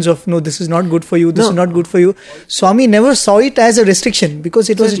restrictions of, no, this is not good for you, this is not good for you. Swami never saw it as a restriction because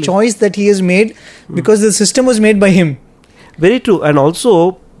it was a choice that he has made because the system was made by him. Very true. And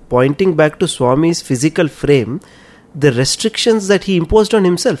also, pointing back to Swami's physical frame, the restrictions that he imposed on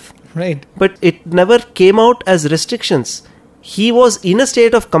himself. Right. But it never came out as restrictions. He was in a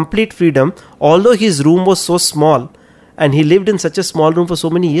state of complete freedom, although his room was so small and he lived in such a small room for so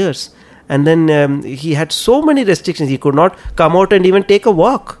many years. And then he had so many restrictions. He could not come out and even take a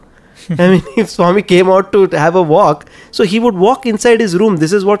walk. I mean, if Swami came out to have a walk, so he would walk inside his room.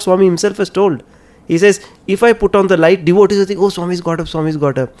 This is what Swami himself has told. He says, if I put on the light, devotees will think, oh, Swami's got up, Swami's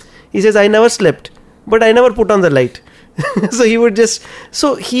got up. He says, I never slept, but I never put on the light. So he would just...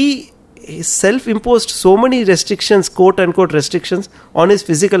 So he self-imposed so many restrictions, quote-unquote restrictions, on his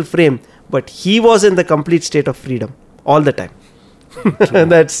physical frame. But he was in the complete state of freedom all the time.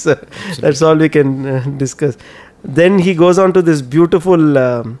 That's all we can discuss. Then he goes on to this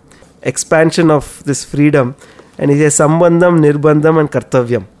beautiful expansion of this freedom. And he says, Sambandham, Nirbandham and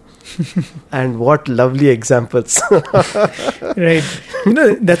Kartavyam. And what lovely examples. Right.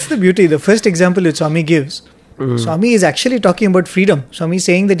 That's the beauty. The first example that Swami gives, Swami is actually talking about freedom. Swami is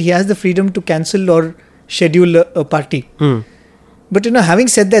saying that he has the freedom to cancel or schedule a party. But having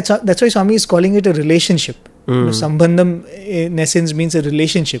said that, that's why Swami is calling it a relationship. Sambandham in essence means a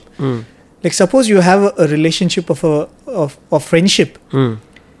relationship. Like suppose you have a relationship of friendship.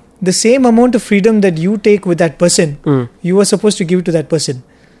 The same amount of freedom that you take with that person, you are supposed to give to that person.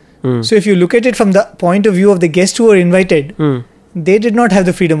 So if you look at it from the point of view of the guests who were invited, they did not have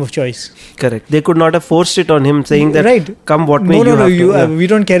the freedom of choice. Correct. They could not have forced it on him, saying that, come what may we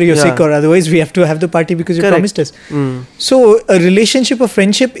don't carry your sick, or otherwise we have to have the party because you promised us. So a relationship of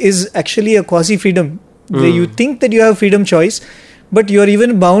friendship is actually a quasi-freedom. You think that you have freedom choice, but you are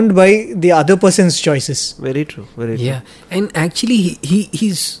even bound by the other person's choices. Very true. Very true. Yeah. And actually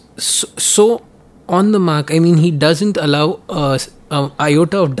he's so on the mark. I mean, he doesn't allow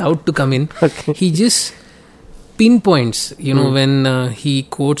iota of doubt to come in. Okay. He just pinpoints, when he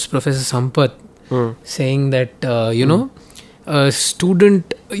quotes Professor Sampath saying that, a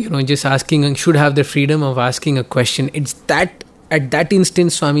student, just asking, should have the freedom of asking a question. It's that at that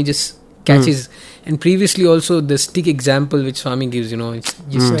instant Swami just catches. And previously also the stick example which Swami gives, it's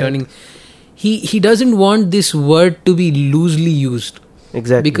just turning. He doesn't want this word to be loosely used.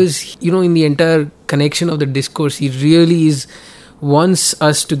 Exactly. Because, in the entire connection of the discourse, he really wants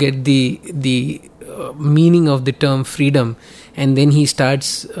us to get the meaning of the term freedom. And then he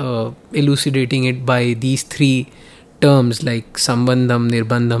starts elucidating it by these three terms like Sambandham,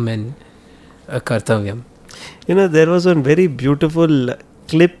 Nirbandham and Kartavyam. There was one very beautiful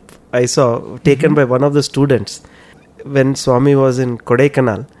clip I saw taken by one of the students when Swami was in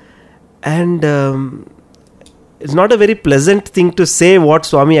Kodaikanal. And it's not a very pleasant thing to say what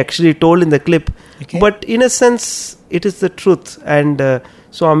Swami actually told in the clip. Okay. But in a sense, it is the truth. And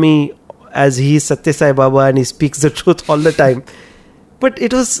Swami, as he is Satya Sai Baba and he speaks the truth all the time. But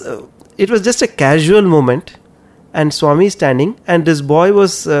it was just a casual moment. And Swami standing and this boy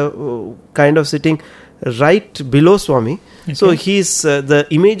was kind of sitting right below Swami. Okay. So he's the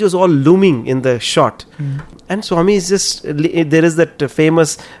image was all looming in the shot. And Swami is just, there is that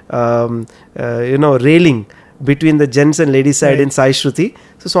famous railing between the gents and ladies side in Sai Shruti.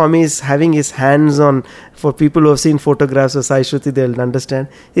 So Swami is having his hands on, for people who have seen photographs of Sai Shruti, they'll understand.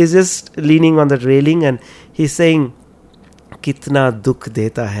 He's just leaning on that railing and he's saying, Kitna dukh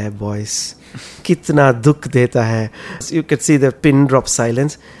deta hai, boys. Kitna dukh deta hai. So you could see the pin drop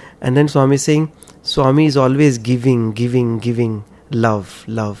silence. And then Swami is saying, Swami is always giving, love.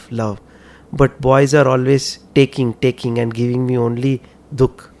 But boys are always taking and giving me only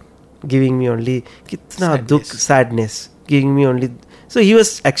dukh. Giving me only kitna dukh, sadness. Giving me only... So he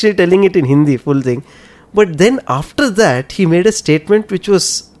was actually telling it in Hindi, full thing. But then after that, he made a statement which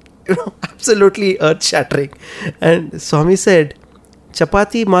was absolutely earth-shattering. And Swami said,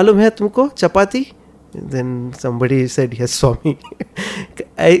 Chapati malum hai tumko? Chapati? Then somebody said, yes, Swami.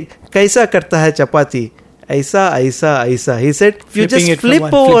 Kaisa karta hai chapati? Aisa. He said, you just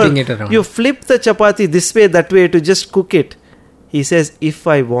flip over, you flip the chapati this way, that way to just cook it. He says, if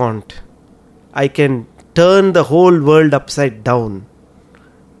I want, I can turn the whole world upside down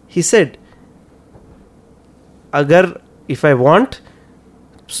he said, अगर if I want,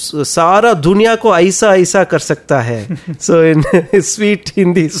 सारा दुनिया को ऐसा ऐसा कर सकता है. So in sweet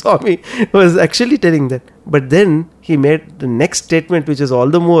Hindi, Swami was actually telling that. But then he made the next statement, which is all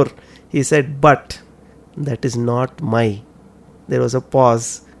the more. He said, but that is not my. There was a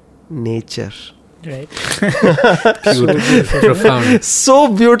pause. Nature. Right. Beautiful, profound. So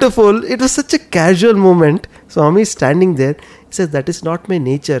beautiful. It was such a casual moment. Swami is standing there. He says, that is not my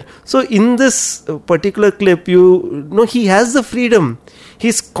nature. So in this particular clip, you know, he has the freedom.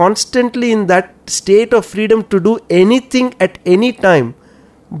 He's constantly in that state of freedom to do anything at any time.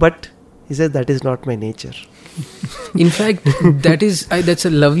 But he says, that is not my nature. In fact, that's a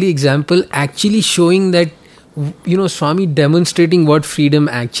lovely example, actually showing that, you know, Swami demonstrating what freedom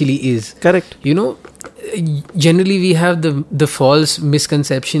actually is. Correct. You know, generally we have the false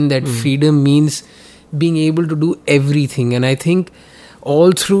misconception that freedom means being able to do everything. And I think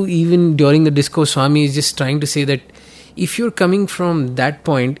all through, even during the discourse, Swami is just trying to say that if you're coming from that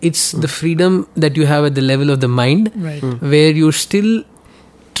point, it's the freedom that you have at the level of the mind, Right. where you're still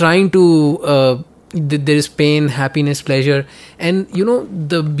trying to... there is pain, happiness, pleasure. And, you know,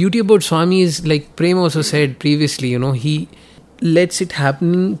 the beauty about Swami is, like Prem also said previously, you know, he lets it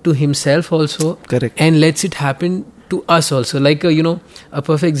happen to himself also. Correct. And lets it happen to us also. Like, a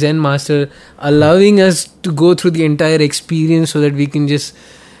perfect Zen master allowing us to go through the entire experience so that we can just,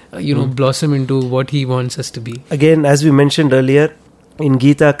 blossom into what he wants us to be. Again, as we mentioned earlier, in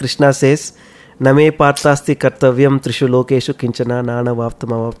Gita, Krishna says, Name partasti kartavyam trishu lokeshu kinchana nana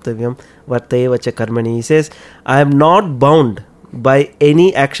vaptam avaptavyam varteva cha karmani. He says, I am not bound by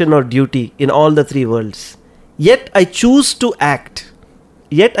any action or duty in all the three worlds. Yet I choose to act.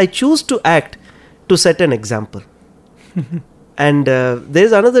 To set an example. And there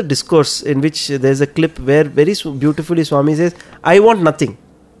is another discourse in which there is a clip where very beautifully Swami says, I want nothing.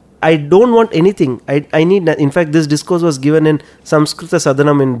 I don't want anything. I need. In fact, this discourse was given in Samskrita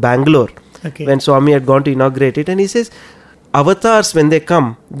Sadanam in Bangalore. Okay. When Swami had gone to inaugurate it, and he says, avatars, when they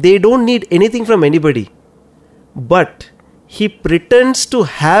come, they don't need anything from anybody, but he pretends to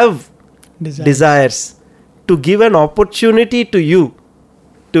have desires to give an opportunity to you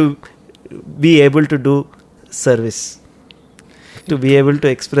to be able to do service, to be able to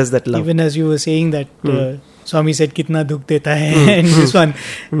express that love. Even as you were saying that Swami said kitna dukh deta hai, and this one,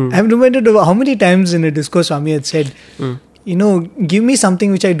 I'm reminded of how many times in a discourse Swami had said, give me something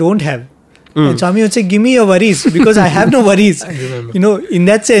which I don't have. And Swami would say, give me your worries, because I have no worries. I remember. In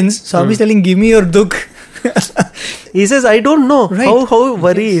that sense, Swami is telling, give me your dukh. He says, I don't know how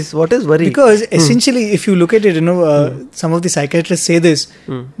worry is. What is worry? Because essentially, if you look at it, some of the psychiatrists say this,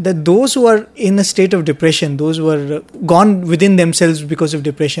 that those who are in a state of depression, those who are gone within themselves because of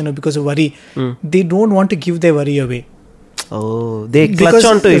depression or because of worry, they don't want to give their worry away. Oh, they clutch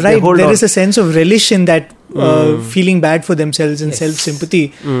onto it. Right, they hold there on. is a sense of relish in that feeling bad for themselves and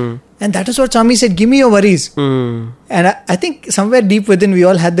self-sympathy. And that is what Swami said, give me your worries. And I think somewhere deep within we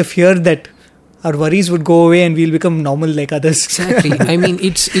all had the fear that our worries would go away and we'll become normal like others. Exactly. I mean,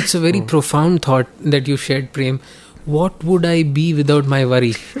 it's a very profound thought that you shared, Prem. What would I be without my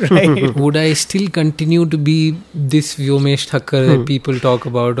worry? Right. Would I still continue to be this Vyomesh Thakkar that people talk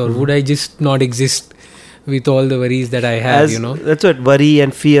about, or would I just not exist with all the worries that I have, That's what worry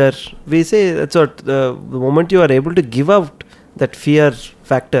and fear. We say that's what the moment you are able to give out that fear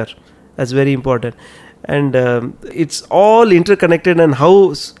factor, that's very important. And it's all interconnected, and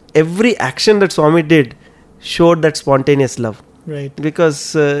how every action that Swami did showed that spontaneous love. Right.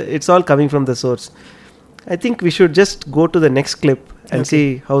 Because it's all coming from the source. I think we should just go to the next clip and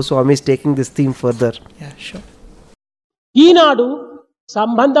see how Swami is taking this theme further. Yeah, sure. ఈనాడు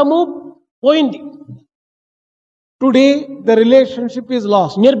సంబంధము పోయింది, Today, the relationship is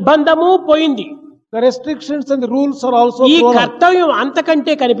lost. నిర్బంధము పోయింది, The restrictions and the rules are also ఈ thrown out. కర్తవ్యం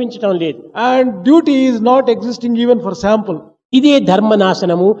అంతకంటే కనిపించడం లేదు. And duty is not existing even for sample. ఇదే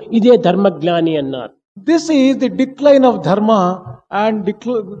ధర్మనాశనము, ఇదే ధర్మజ్ఞాని అన్నారు. This is the decline of dharma and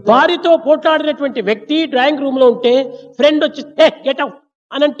వారితో పోట్లాడినటువంటి వ్యక్తి డ్రాయింగ్ రూమ్ లో ఉంటే ఫ్రెండ్ వచ్చి గెట్ అవుట్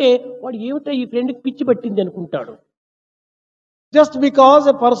అని అంటే వాడు ఏమిటో ఈ ఫ్రెండ్ కి పిచ్చి పట్టింది అనుకుంటాడు. just because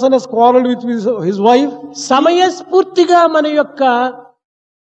a person has quarreled with his wife. సమయస్ఫూర్తిగా మన యొక్క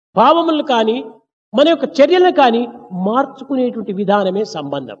భావములు కానీ మన యొక్క చర్యలను కానీ మార్చుకునేటువంటి విధానమే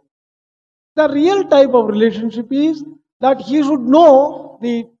సంబంధం. The real type of relationship is that he should know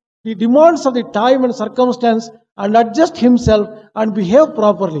the demands of the time and circumstance and adjust himself and behave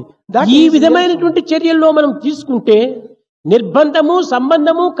properly. ఈ విధమైనటువంటి చర్యల్లో మనం తీసుకుంటే నిర్బంధము,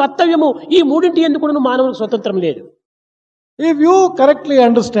 సంబంధము, కర్తవ్యము ఈ మూడింటి ఎందుకు మానవులకు స్వతంత్రం లేదు. If you correctly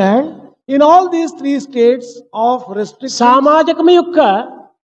understand, in all these three states of restriction, సామాజికము యొక్క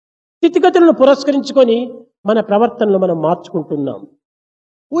స్థితిగతులను పురస్కరించుకొని మన ప్రవర్తనలు మనం మార్చుకుంటున్నాం.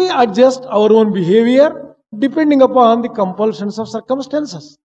 We adjust our own behavior depending upon the compulsions of circumstances.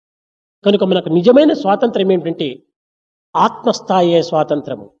 కనుక మనకు నిజమైన స్వాతంత్రం ఏమిటంటే ఆత్మస్థాయే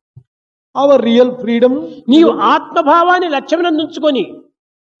స్వాతంత్రము. Our real freedom, నీవు ఆత్మభావాన్ని లక్ష్యమునందు ఉంచుకొని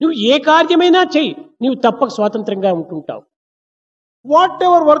నువ్వు ఏ కార్యమైనా చెయ్యి, నీవు తప్పక స్వాతంత్రంగా ఉంటుంటావు.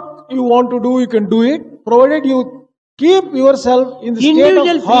 whatever work you want to do, you can do it, provided you keep yourself in the state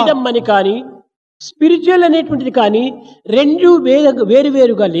individual of freedom heart. అని కానీ స్పిరిచువల్ అనేటువంటిది కానీ రెండు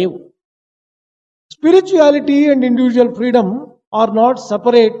వేరువేరుగా లేవు. Spirituality and individual freedom are not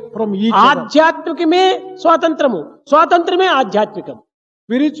separate from each other. ఆధ్యాత్మికమే స్వాతంత్రము, స్వాతంత్రమే ఆధ్యాత్మికం.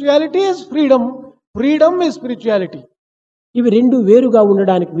 Spirituality is freedom, freedom is spirituality. ఇవి రెండు వేరుగా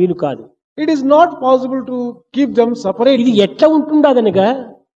ఉండడానికి వీలు కాదు. It is not possible to keep them separate. ఇది ఎట్లా ఉంటుండదనగా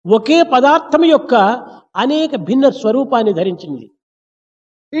ఒకే పదార్థం యొక్క అనేక భిన్న స్వరూపాన్ని ధరించింది.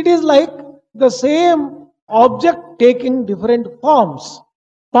 It is like the same object taking different forms.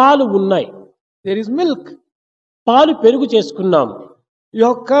 పాలు ఉన్నాయి, There is milk. పాలు పెరుగు చేసుకున్నాము, You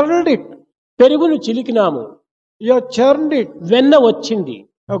have curdled it. పెరుగును చిలికినాము, You have churned it. వెన్న వచ్చింది,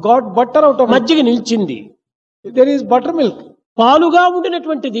 You have got butter out of it. మజ్జిగ నిలిచింది. There is buttermilk. పాలుగా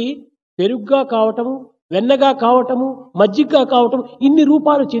ఉండినటువంటిది పెరుగుగా కావటము, వెన్నగా కావటము, మజ్జిగగా కావటం, ఇన్ని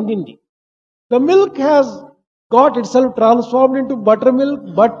రూపాలు చెందింది. The milk has got itself transformed into buttermilk,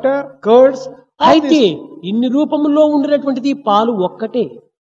 butter, curds. All అయితే these. ఇన్ని రూపంలో ఉండినటువంటిది పాలు ఒక్కటే.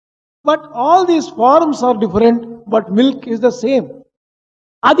 But all these forms are different, but milk is the same.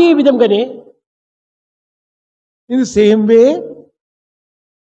 అదే విధంగానే In the same way,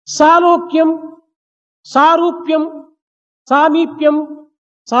 సాలోక్యం, సారూప్యం, సామీప్యం,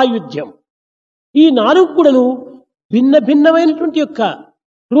 సాయుధ్యం, ఈ నాలుగు కూడాను భిన్న భిన్నమైనటువంటి యొక్క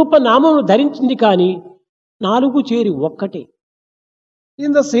రూపనామమును ధరించింది, కానీ నాలుగు చేరి ఒక్కటే.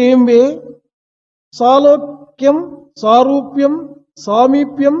 in the same way, Salokyam, Sarupyam,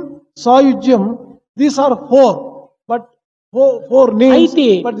 Samipyam, Sayujyam, these are four, but four names, అయితే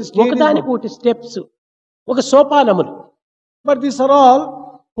but the state is ఒకదానికి one. ఒకటి స్టెప్స్, ఒక సోపానములు. But these are all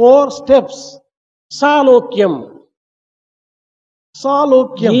four steps. సాలోక్యం, A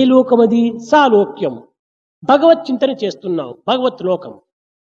Salokyam, లోకమది? సాలోక్యం, భగవత్ చింతన చేస్తున్నాం, భగవత్ లోకం.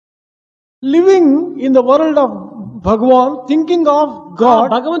 living in the world of Bhagwan, thinking of ఆ God,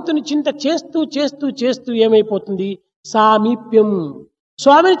 భగవంతుని చింత చేస్తూ చేస్తూ చేస్తూ ఏమైపోతుంది? సామీప్యం,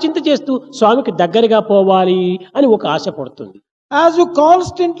 స్వామిని చింత చేస్తూ స్వామికి దగ్గరగా పోవాలి అని ఒక ఆశ పడుతుంది. as you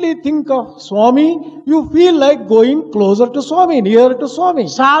constantly think of Swami, you feel like going closer to Swami, nearer to Swami.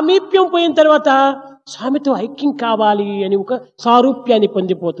 సామీప్యం పోయిన తర్వాత స్వామితో ఐక్యం కావాలి అని ఒక సారూప్యాన్ని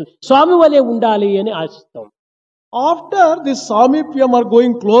పొందిపోతుంది, స్వామి వలె ఉండాలి అని ఆశిస్తాం. After this Samipyam are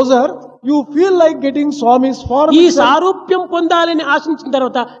going closer, you feel like getting Swami's form. ఈ itself. సారూప్యం పొందాలని ఆశించిన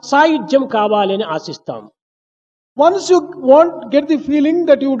తర్వాత సాయుధ్యం కావాలి అని ఆశిస్తాం. Once you get the feeling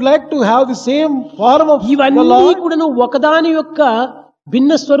that you would like to have the same form of the ఇవన్నీ Lord, కూడాను ఒకదాని యొక్క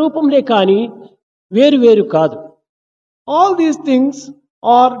భిన్న స్వరూపంలే కాని వేరు వేరు కాదు. all these things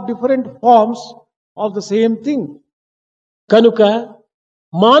are different forms of the same thing. కనుక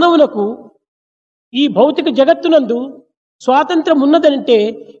మానవులకు ఈ భౌతిక జగత్తునందు స్వాతంత్రం ఉన్నదంటే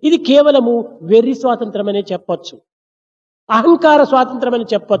ఇది కేవలము వెర్రి స్వాతంత్రం అనే చెప్పొచ్చు, అహంకార స్వాతంత్రం అని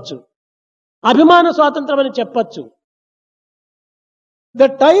చెప్పొచ్చు, అభిమాన స్వాతంత్రం అని చెప్పొచ్చు. The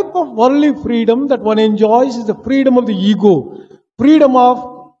type of worldly freedom that one enjoys is the freedom of the ego, freedom of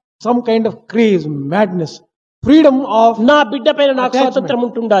some kind of craze, madness, freedom of. నా బిడ్డ పైన నాకు Attachment. స్వాతంత్రం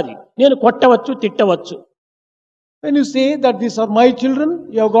ఉంటుండాలి, నేను కొట్టవచ్చు, తిట్టవచ్చు. When you say that these are my children,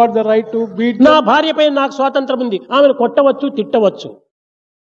 you have got the right to beat నా them. భార్య పైన నాకు స్వాతంత్రం ఉంది, ఆమెను కొట్టవచ్చు, తిట్టవచ్చు.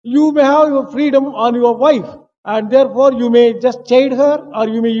 You may have your freedom on your wife, and therefore you may just chide her or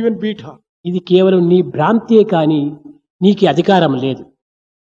you may even beat her. ఇది కేవలం నీ భ్రాంతియే కానీ నీకు అధికారం లేదు.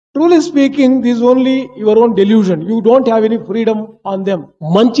 Truly speaking, this is only your own delusion. You don't have any freedom on them.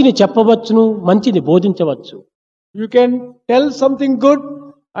 మంచిని చెప్పవచ్చును, మంచిని బోధించవచ్చు. You can tell something good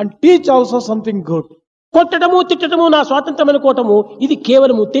and teach also something good. కొట్టడము, తిట్టడము నా స్వాతంత్రం అనుకోవటము ఇది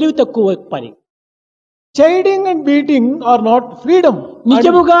కేవలము తెలివి తక్కువ పని. Chiding and beating are not freedom. And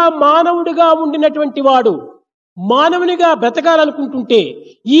నిజముగా మానవుడిగా ఉండినటువంటి వాడు మానవునిగా బ్రతకాలనుకుంటుంటే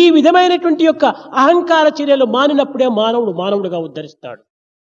ఈ విధమైనటువంటి యొక్క అహంకార చర్యలు మానినప్పుడే మానవుడు మానవుడిగా ఉద్ధరిస్తాడు.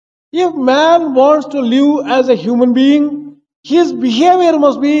 if man wants to live as a human being, his behavior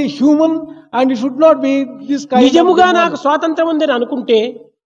must be human and it should not be this kind నిజముగా of. నాకు స్వాతంత్రం ఉందని అనుకుంటే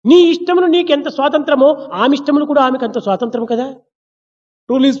నీ ఇష్టమును నీకెంత స్వాతంత్రమో ఆమె ఇష్టమును కూడా ఆమెకు అంత స్వాతంత్రం కదా.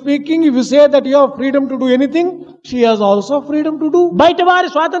 Truly speaking, if you say that you have freedom to do anything, she has also freedom to do. బయట వారి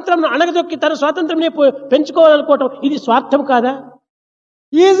స్వాతంత్రం అణగదొక్కి తన స్వాతంత్రం పెంచుకోవాలనుకోవటం ఇది స్వార్థం కాదా?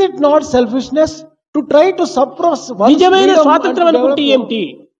 Is it not selfishness to try to suppress one's నిజమైన freedom and స్వాతంత్రం to అనుకుంటే develop ఏమిటి?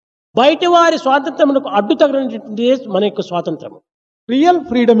 బయట వారి స్వాతంత్రమునకు అడ్డు తగినటువంటిది మన యొక్క స్వాతంత్రము. real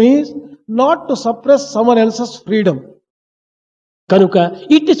freedom is not to suppress someone else's freedom. కనుక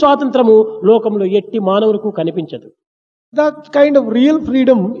ఇట్టి స్వాతంత్రము లోకంలో ఎట్టి మానవులకు కనిపించదు. That kind of real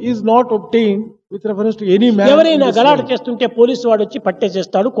freedom is not obtained with reference to any man. ఎవరైనా in this గలాట world. చేస్తుంటే పోలీసు వాడు వచ్చి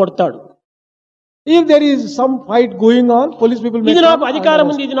పట్టేసేస్తాడు, కొడతాడు. If there is some fight going on, police people may ఇది నాకు come and అధికారం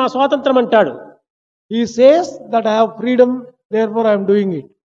arrest. ఉంది, ఇది నా స్వాతంత్రం అంటాడు. He says that I have freedom, therefore I am doing it.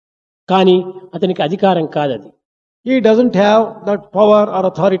 కానీ అతనికి అధికారం కాదది. He doesn't have that power or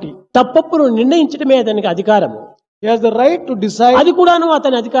authority. తప్పప్పును నిర్ణయించడమే అతనికి అధికారము. He has the right to decide. అది కూడాను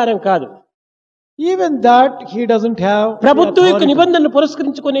అతని అధికారం కాదు. Even that he doesn't have. the ప్రభుత్వం యొక్క authority. నిబంధనలు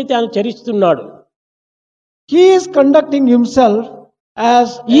పురస్కరించుకొని తాను చరిస్తున్నాడు. He is conducting himself as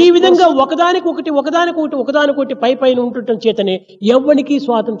ఈ a విధంగా person. ఒకదానికొకటి పై పైన ఉండటం చేతనే ఎవ్వనికి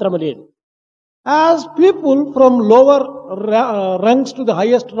స్వాతంత్రం లేదు. As people from lower ranks to the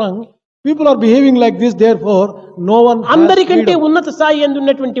highest rung, people are behaving like this, therefore no one has అందరికంటే freedom. ఉన్నత స్థాయి ఎందు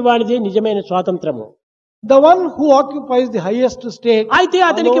ఉన్నటువంటి వాడిదే నిజమైన స్వాతంత్రము. The one who occupies the highest state అయితే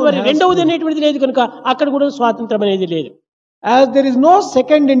అతనికి alone మరి has రెండవది freedom. అనేటువంటిది లేదు కనుక అక్కడ కూడా స్వాతంత్రం అనేది లేదు. As there is no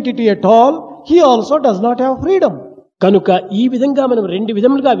second entity at all, he also does not have freedom. కనుక ఈ విధంగా మనం రెండు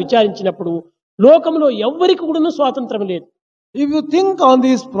విధములుగా విచారించినప్పుడు లోకంలో ఎవ్వరికి కూడా స్వాతంత్రం లేదు. If you think on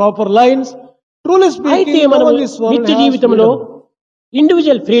these proper lines, truly అయితే speaking, no మనం one in this world నిత్య has జీవితంలో freedom.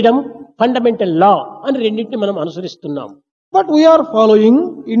 Individual freedom, fundamental law అని రెండింటిని మనం అనుసరిస్తున్నాం. But we are following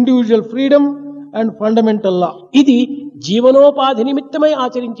individual freedom and fundamental law. ఇది జీవనోపాధి నిమిత్తమై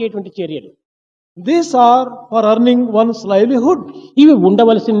ఆచరించేటువంటి చర్యలు. These are for earning one's livelihood. ఇవి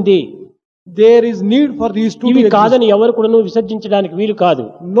ఉండవలసిందే. There is need for these two. ఇవి to exist. కాదని ఎవరు కూడా విసర్జించడానికి వీలు కాదు.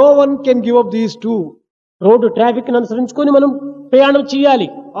 No one can give up these two. Road traffic అనుసరించుకొని మనం ప్రయాణం చేయాలి.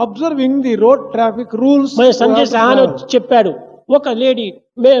 Observing the road traffic rules. మన we have Sanjay to Sahan travel. వచ్చి చెప్పాడు, ఒక లేడీ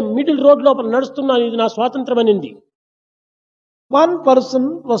మిడిల్ రోడ్ లోపల నడుస్తున్నాను, ఇది నా స్వాతంత్రం అనింది. One person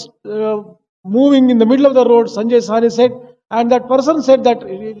was moving in the middle of the road, Sanjay Sahni said, and that person said that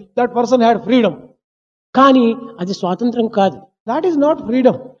that person had freedom. కానీ అది స్వాతంత్రం కాదు. That is not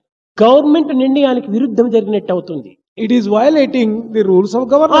freedom. Government నిర్ణయానికి విరుద్ధం జరిగినట్టు అవుతుంది. It is violating the rules of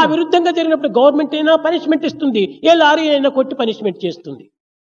ఆ government. విరుద్ధంగా జరిగినప్పుడు గవర్నమెంట్ అయినా పనిష్మెంట్ ఇస్తుంది, ఏ లారీ అయినా కొట్టి పనిష్మెంట్ చేస్తుంది.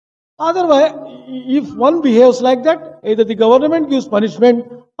 Otherwise, if one behaves like that, either the government gives punishment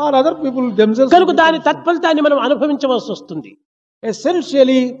or other people themselves. కనుక దాని తత్ఫలితాన్ని మనం అనుభవించవలసి వస్తుంది.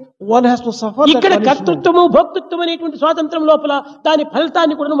 Essentially, one has to suffer that ఇక్కడ punishment. కర్తృత్వము భోక్తృత్వం అనేటువంటి స్వాతంత్రం లోపల దాని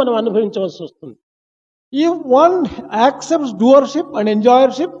ఫలితాన్ని కూడా మనం అనుభవించవలసి వస్తుంది. If one accepts doership and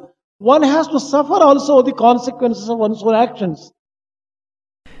enjoyership, one has to suffer also the consequences of one's own actions.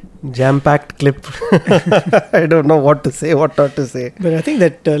 Jam-packed clip. I don't know what to say, what not to say. But I think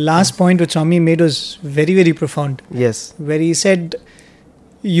that last point which Swami made was very, very profound. Yes. Where he said,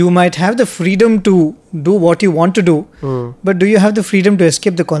 you might have the freedom to do what you want to do, but do you have the freedom to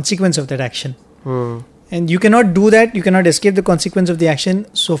escape the consequence of that action? And you cannot do that, you cannot escape the consequence of the action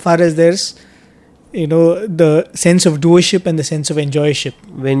so far as there's, the sense of doership and the sense of enjoyership.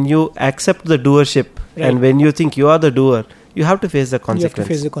 When you accept the doership and when you think you are the doer, you have to face the You have to consequence.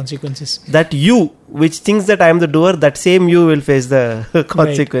 face the consequences. That you, which thinks that I am the doer, that same you will face the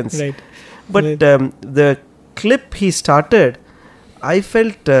consequence. Right. But the clip he started, I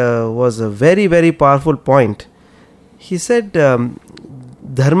felt was a very, very powerful point. He said,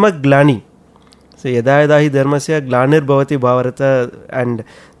 Dharma Glani. So, yada yada hi dharmasya glanir bhavati bhavarata. And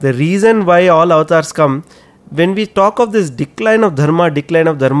the reason why all avatars come, when we talk of this decline of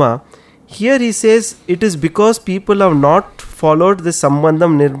dharma, here he says it is because people have not followed the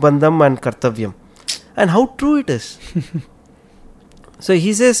sambandham, nirbandham and kartavyam. And how true it is. So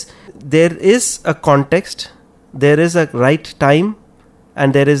he says there is a context, there is a right time,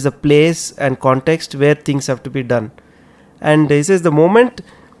 and there is a place and context where things have to be done. And he says the moment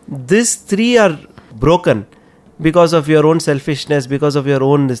these three are broken because of your own selfishness, because of your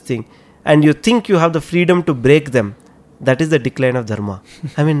own this thing, and you think you have the freedom to break them, that is the decline of dharma.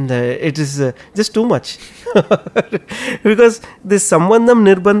 I mean, it is just too much. Because this sambandham,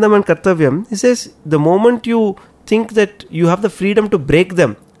 nirbandham and kartavyam, he says the moment you think that you have the freedom to break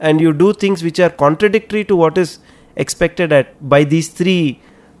them and you do things which are contradictory to what is expected by these three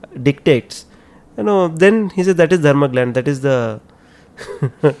dictates, then he says that is dharma gland, that is the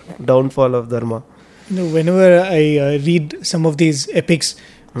downfall of dharma. Whenever I read some of these epics,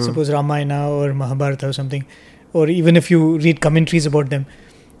 suppose Ramayana or Mahabharata or something, or even if you read commentaries about them,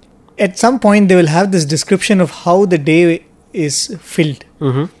 at some point they will have this description of how the day is filled.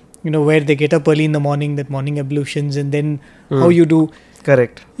 Where they get up early in the morning, that morning ablutions, and then how you do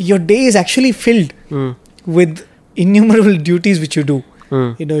Correct. your day is actually filled with innumerable duties which you do.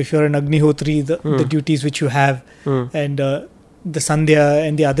 If you're an Agnihotri, the duties which you have, and the Sandhya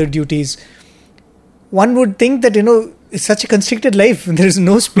and the other duties. One would think that, it's such a constricted life. There is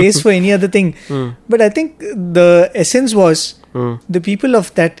no space for any other thing. But I think the essence was the people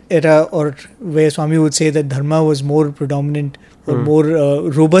of that era, or where Swami would say that dharma was more predominant or more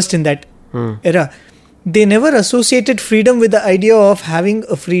robust in that era, they never associated freedom with the idea of having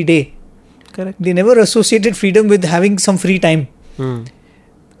a free day. Correct. They never associated freedom with having some free time.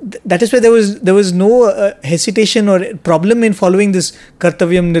 That is why there was no hesitation or problem in following this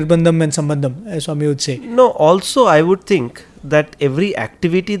kartavyam, nirbandham and sambandham, as Swami would say. No, also I would think that every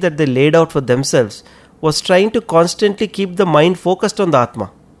activity that they laid out for themselves was trying to constantly keep the mind focused on the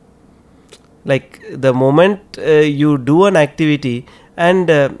Atma. Like the moment you do an activity and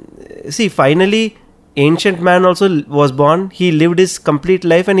finally ancient man also was born, he lived his complete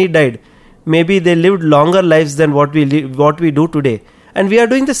life and he died. Maybe they lived longer lives than what we do today. And we are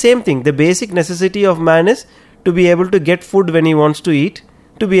doing the same thing. The basic necessity of man is to be able to get food when he wants to eat,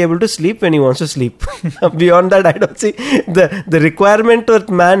 to be able to sleep when he wants to sleep. Beyond that, I don't see the requirement that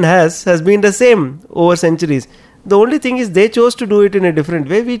man has been the same over centuries. The only thing is they chose to do it in a different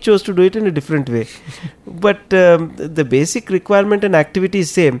way. We chose to do it in a different way. But the basic requirement and activity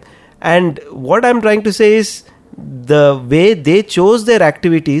is same. And what I'm trying to say is the way they chose their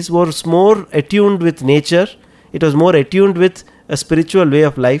activities was more attuned with nature. It was more attuned with a spiritual way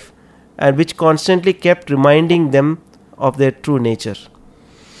of life, and which constantly kept reminding them of their true nature.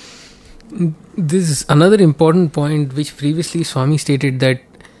 This is another important point which previously Swami stated, that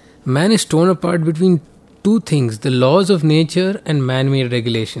man is torn apart between two things, the laws of nature and man-made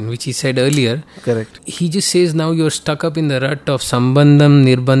regulation, which he said earlier. Correct. He just says now you're stuck up in the rut of sambandham,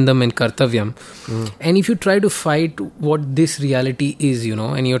 nirbandham and kartavyam. And if you try to fight what this reality is,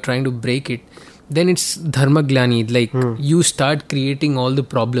 and you're trying to break it, then it's dharma glani, like you start creating all the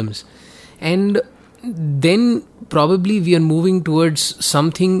problems. And then probably we are moving towards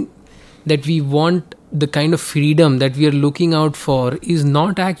something that we want, the kind of freedom that we are looking out for is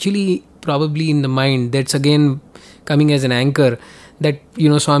not actually probably in the mind. That's again coming as an anchor that,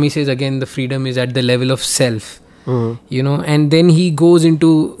 Swami says again, the freedom is at the level of self, and then he goes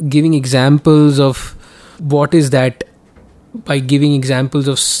into giving examples of what is that, by giving examples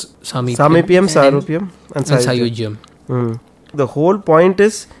of Samipyam, Sarupyam and Sayojyam. The whole point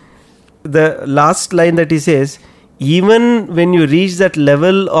is the last line that he says, even when you reach that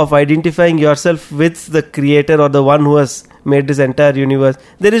level of identifying yourself with the creator or the one who has made this entire universe,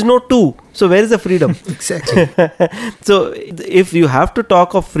 there is no two. So where is the freedom? Exactly. So if you have to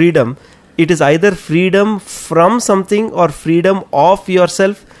talk of freedom, it is either freedom from something or freedom of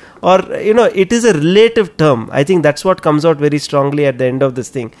yourself, or it is a relative term. I think that's what comes out very strongly at the end of this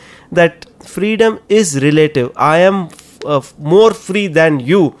thing, that freedom is relative. I am more free than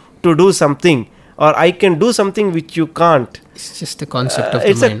you to do something, or I can do something which you can't. It's just a concept of the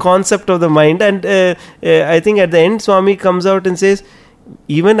it's mind. A concept of the mind. And I think at the end Swami comes out and says,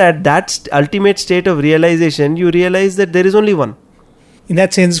 even at that ultimate state of realization, you realize that there is only one. In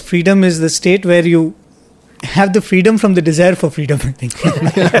that sense, freedom is the state where you have the freedom from the desire for freedom, I think.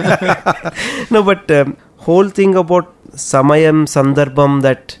 No, but whole thing about Samayam, Sandarbham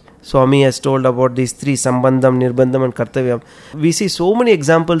that Swami has told about these three, Sambandham, Nirbandham and Kartavyam. We see so many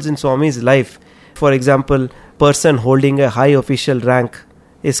examples in Swami's life. For example, person holding a high official rank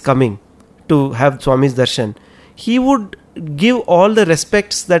is coming to have Swami's darshan. He would give all the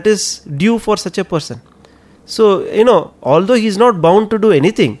respects that is due for such a person. So, although he is not bound to do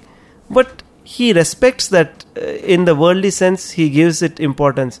anything, but he respects that in the worldly sense, he gives it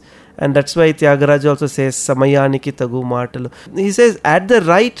importance. And that's why Tyagaraja also says, Samayaniki tagu maatalu. He says, at the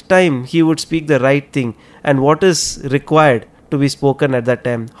right time, he would speak the right thing. And what is required to be spoken at that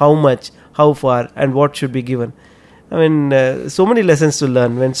time. How much, how far, and what should be given. I mean, so many lessons to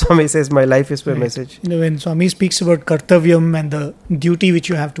learn when Swami says, my life is my message. When Swami speaks about kartavyam and the duty which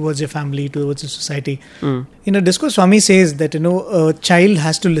you have towards your family, towards the society, in a discourse, Swami says that, a child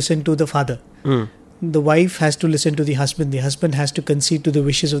has to listen to the father. The wife has to listen to the husband has to concede to the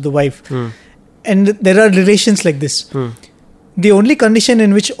wishes of the wife. And there are relations like this. The only condition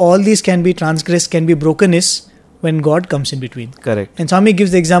in which all these can be transgressed, can be broken is when God comes in between. Correct. And Swami gives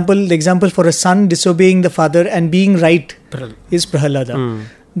the example for a son disobeying the father and being right is Prahalada.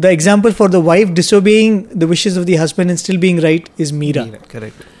 The example for the wife disobeying the wishes of the husband and still being right is Meera.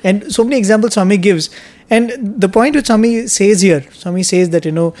 Correct. And so many examples Swami gives. And the point which Swami says here, Swami says that,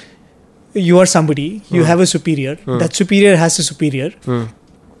 you are somebody, you have a superior, that superior has a superior.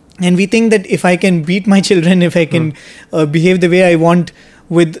 And we think that if I can beat my children, if I can behave the way I want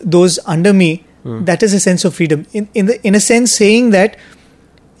with those under me, that is a sense of freedom. In a sense, saying that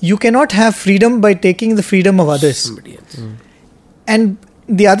you cannot have freedom by taking the freedom of others. Somebody else. And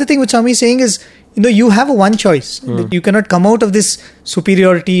the other thing which Swami is saying is, you have a one choice. That you cannot come out of this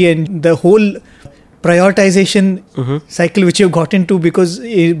superiority and the whole prioritization cycle which you've got into because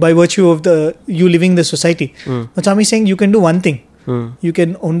by virtue of you living the society. But Swami is saying you can do one thing. You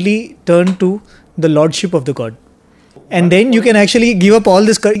can only turn to the lordship of the God. And then you can actually give up all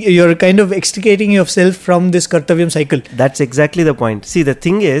this. You're kind of extricating yourself from this Kartavyam cycle. That's exactly the point. See, the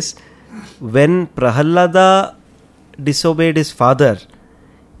thing is, when Prahalada disobeyed his father,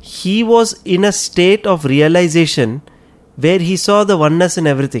 he was in a state of realization where he saw the oneness in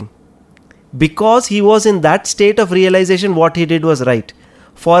everything. Because he was in that state of realization, what he did was right.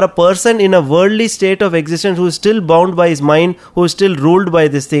 For a person in a worldly state of existence who is still bound by his mind, who is still ruled by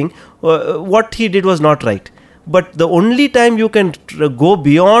this thing, what he did was not right. But the only time you can go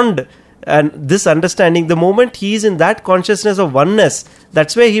beyond and this understanding, the moment he is in that consciousness of oneness,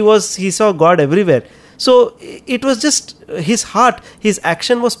 that's where he saw God everywhere. So it was just his heart, his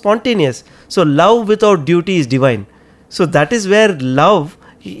action was spontaneous. So love without duty is divine. So that is where love,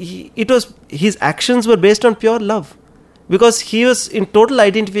 his actions were based on pure love. Because he was in total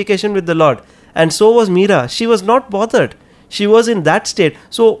identification with the Lord. And so was Meera. She was not bothered. She was in that state.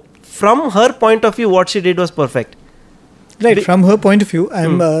 So from her point of view, what she did was perfect. Right, from her point of view,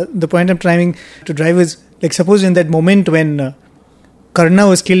 the point I'm trying to drive is, like, suppose in that moment when Karna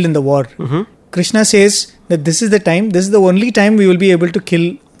was killed in the war, Krishna says that this is the only time we will be able to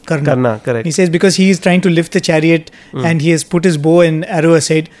kill Karna. Correct. He says because he is trying to lift the chariot and he has put his bow and arrow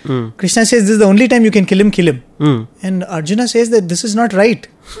aside. Krishna says this is the only time you can kill him. And Arjuna says that this is not right.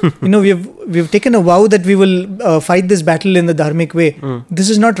 We've taken a vow that we will fight this battle in the dharmic way. This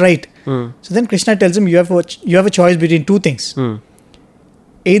is not right. So then Krishna tells him you have a choice between two things.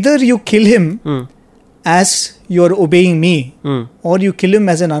 Either you kill him as you're obeying me, or you kill him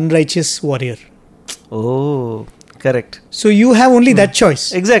as an unrighteous warrior. Oh, correct. So you have only that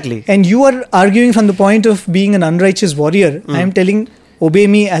choice. Exactly. And you are arguing from the point of being an unrighteous warrior. I am telling, obey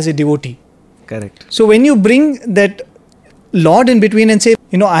me as a devotee. Correct. So when you bring that Lord in between and say,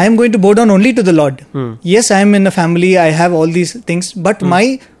 I am going to bow down only to the Lord. Yes, I am in a family, I have all these things, but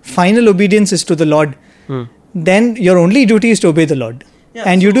my final obedience is to the Lord. Then your only duty is to obey the Lord. Yeah,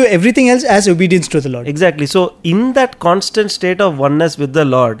 and you do everything else as obedience to the Lord. Exactly. So in that constant state of oneness with the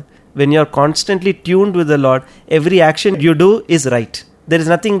Lord, when you're constantly tuned with the Lord, every action you do is right. There is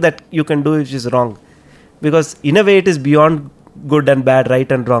nothing that you can do which is wrong. Because in a way it is beyond good and bad,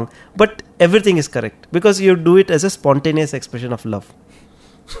 right and wrong. But everything is correct. Because you do it as a spontaneous expression of love.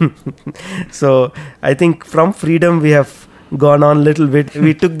 So I think from freedom we have gone on a little bit.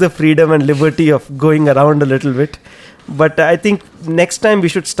 We took the freedom and liberty of going around a little bit. But I think next time we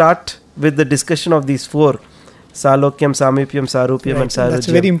should start with the discussion of these four. Salokyam, Samipyam, Sarupyam and Sarujyam. That's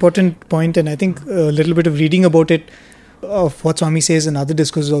a very important point, and I think a little bit of reading about it, of what Swami says and other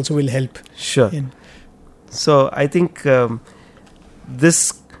discourses also will help. Sure. So I think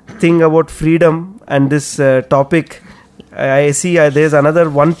this thing about freedom and this topic, I see there's another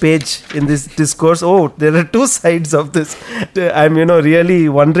one page in this discourse. Oh, there are two sides of this. I'm really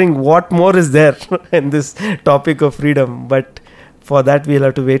wondering what more is there in this topic of freedom. But for that we'll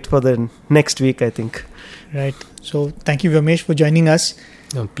have to wait for the next week, I think. Right. So thank you, Ramesh, for joining us.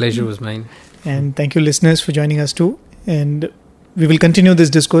 No, pleasure was mine. And thank you, listeners, for joining us too. And we will continue this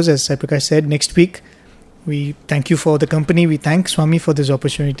discourse, as Sai Prakash said, next week. We thank you for the company. We thank Swami for this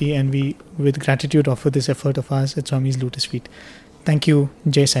opportunity, and we, with gratitude, offer this effort of ours at Swami's Lotus Feet. Thank you.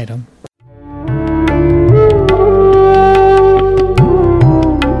 Jai Sai Ram.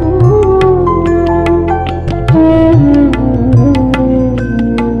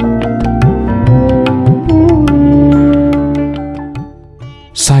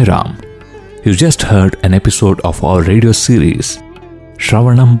 Sai Ram. You just heard an episode of our radio series,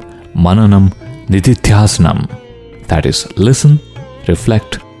 Shravanam, Mananam, Nididhyasanam, that is, listen,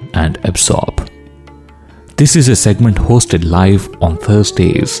 reflect and absorb. This is a segment hosted live on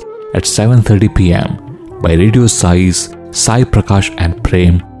Thursdays at 7:30 p.m. by Radio Sai's Sai Prakash and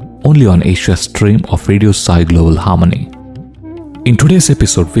Prem, only on Asia stream of Radio Sai Global Harmony. In today's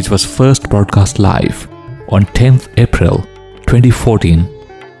episode, which was first broadcast live on 10th April 2014,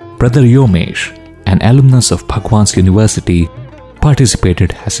 Brother Yomesh, an alumnus of Bhagwan's University,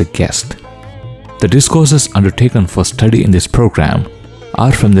 participated as a guest. The discourses undertaken for study in this program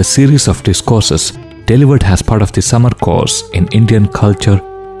are from the series of discourses delivered as part of the summer course in Indian Culture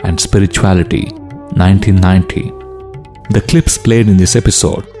and Spirituality, 1990. The clips played in this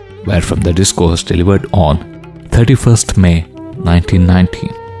episode were from the discourse delivered on 31st May 1990.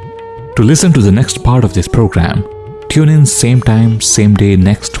 To listen to the next part of this program, tune in same time, same day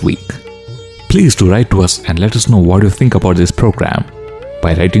next week. Please do write to us and let us know what you think about this program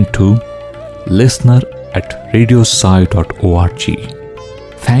by writing to listener@radiosai.org.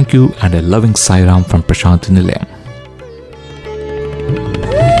 Thank you and a loving Sai Ram from Prashanthi Nilayam.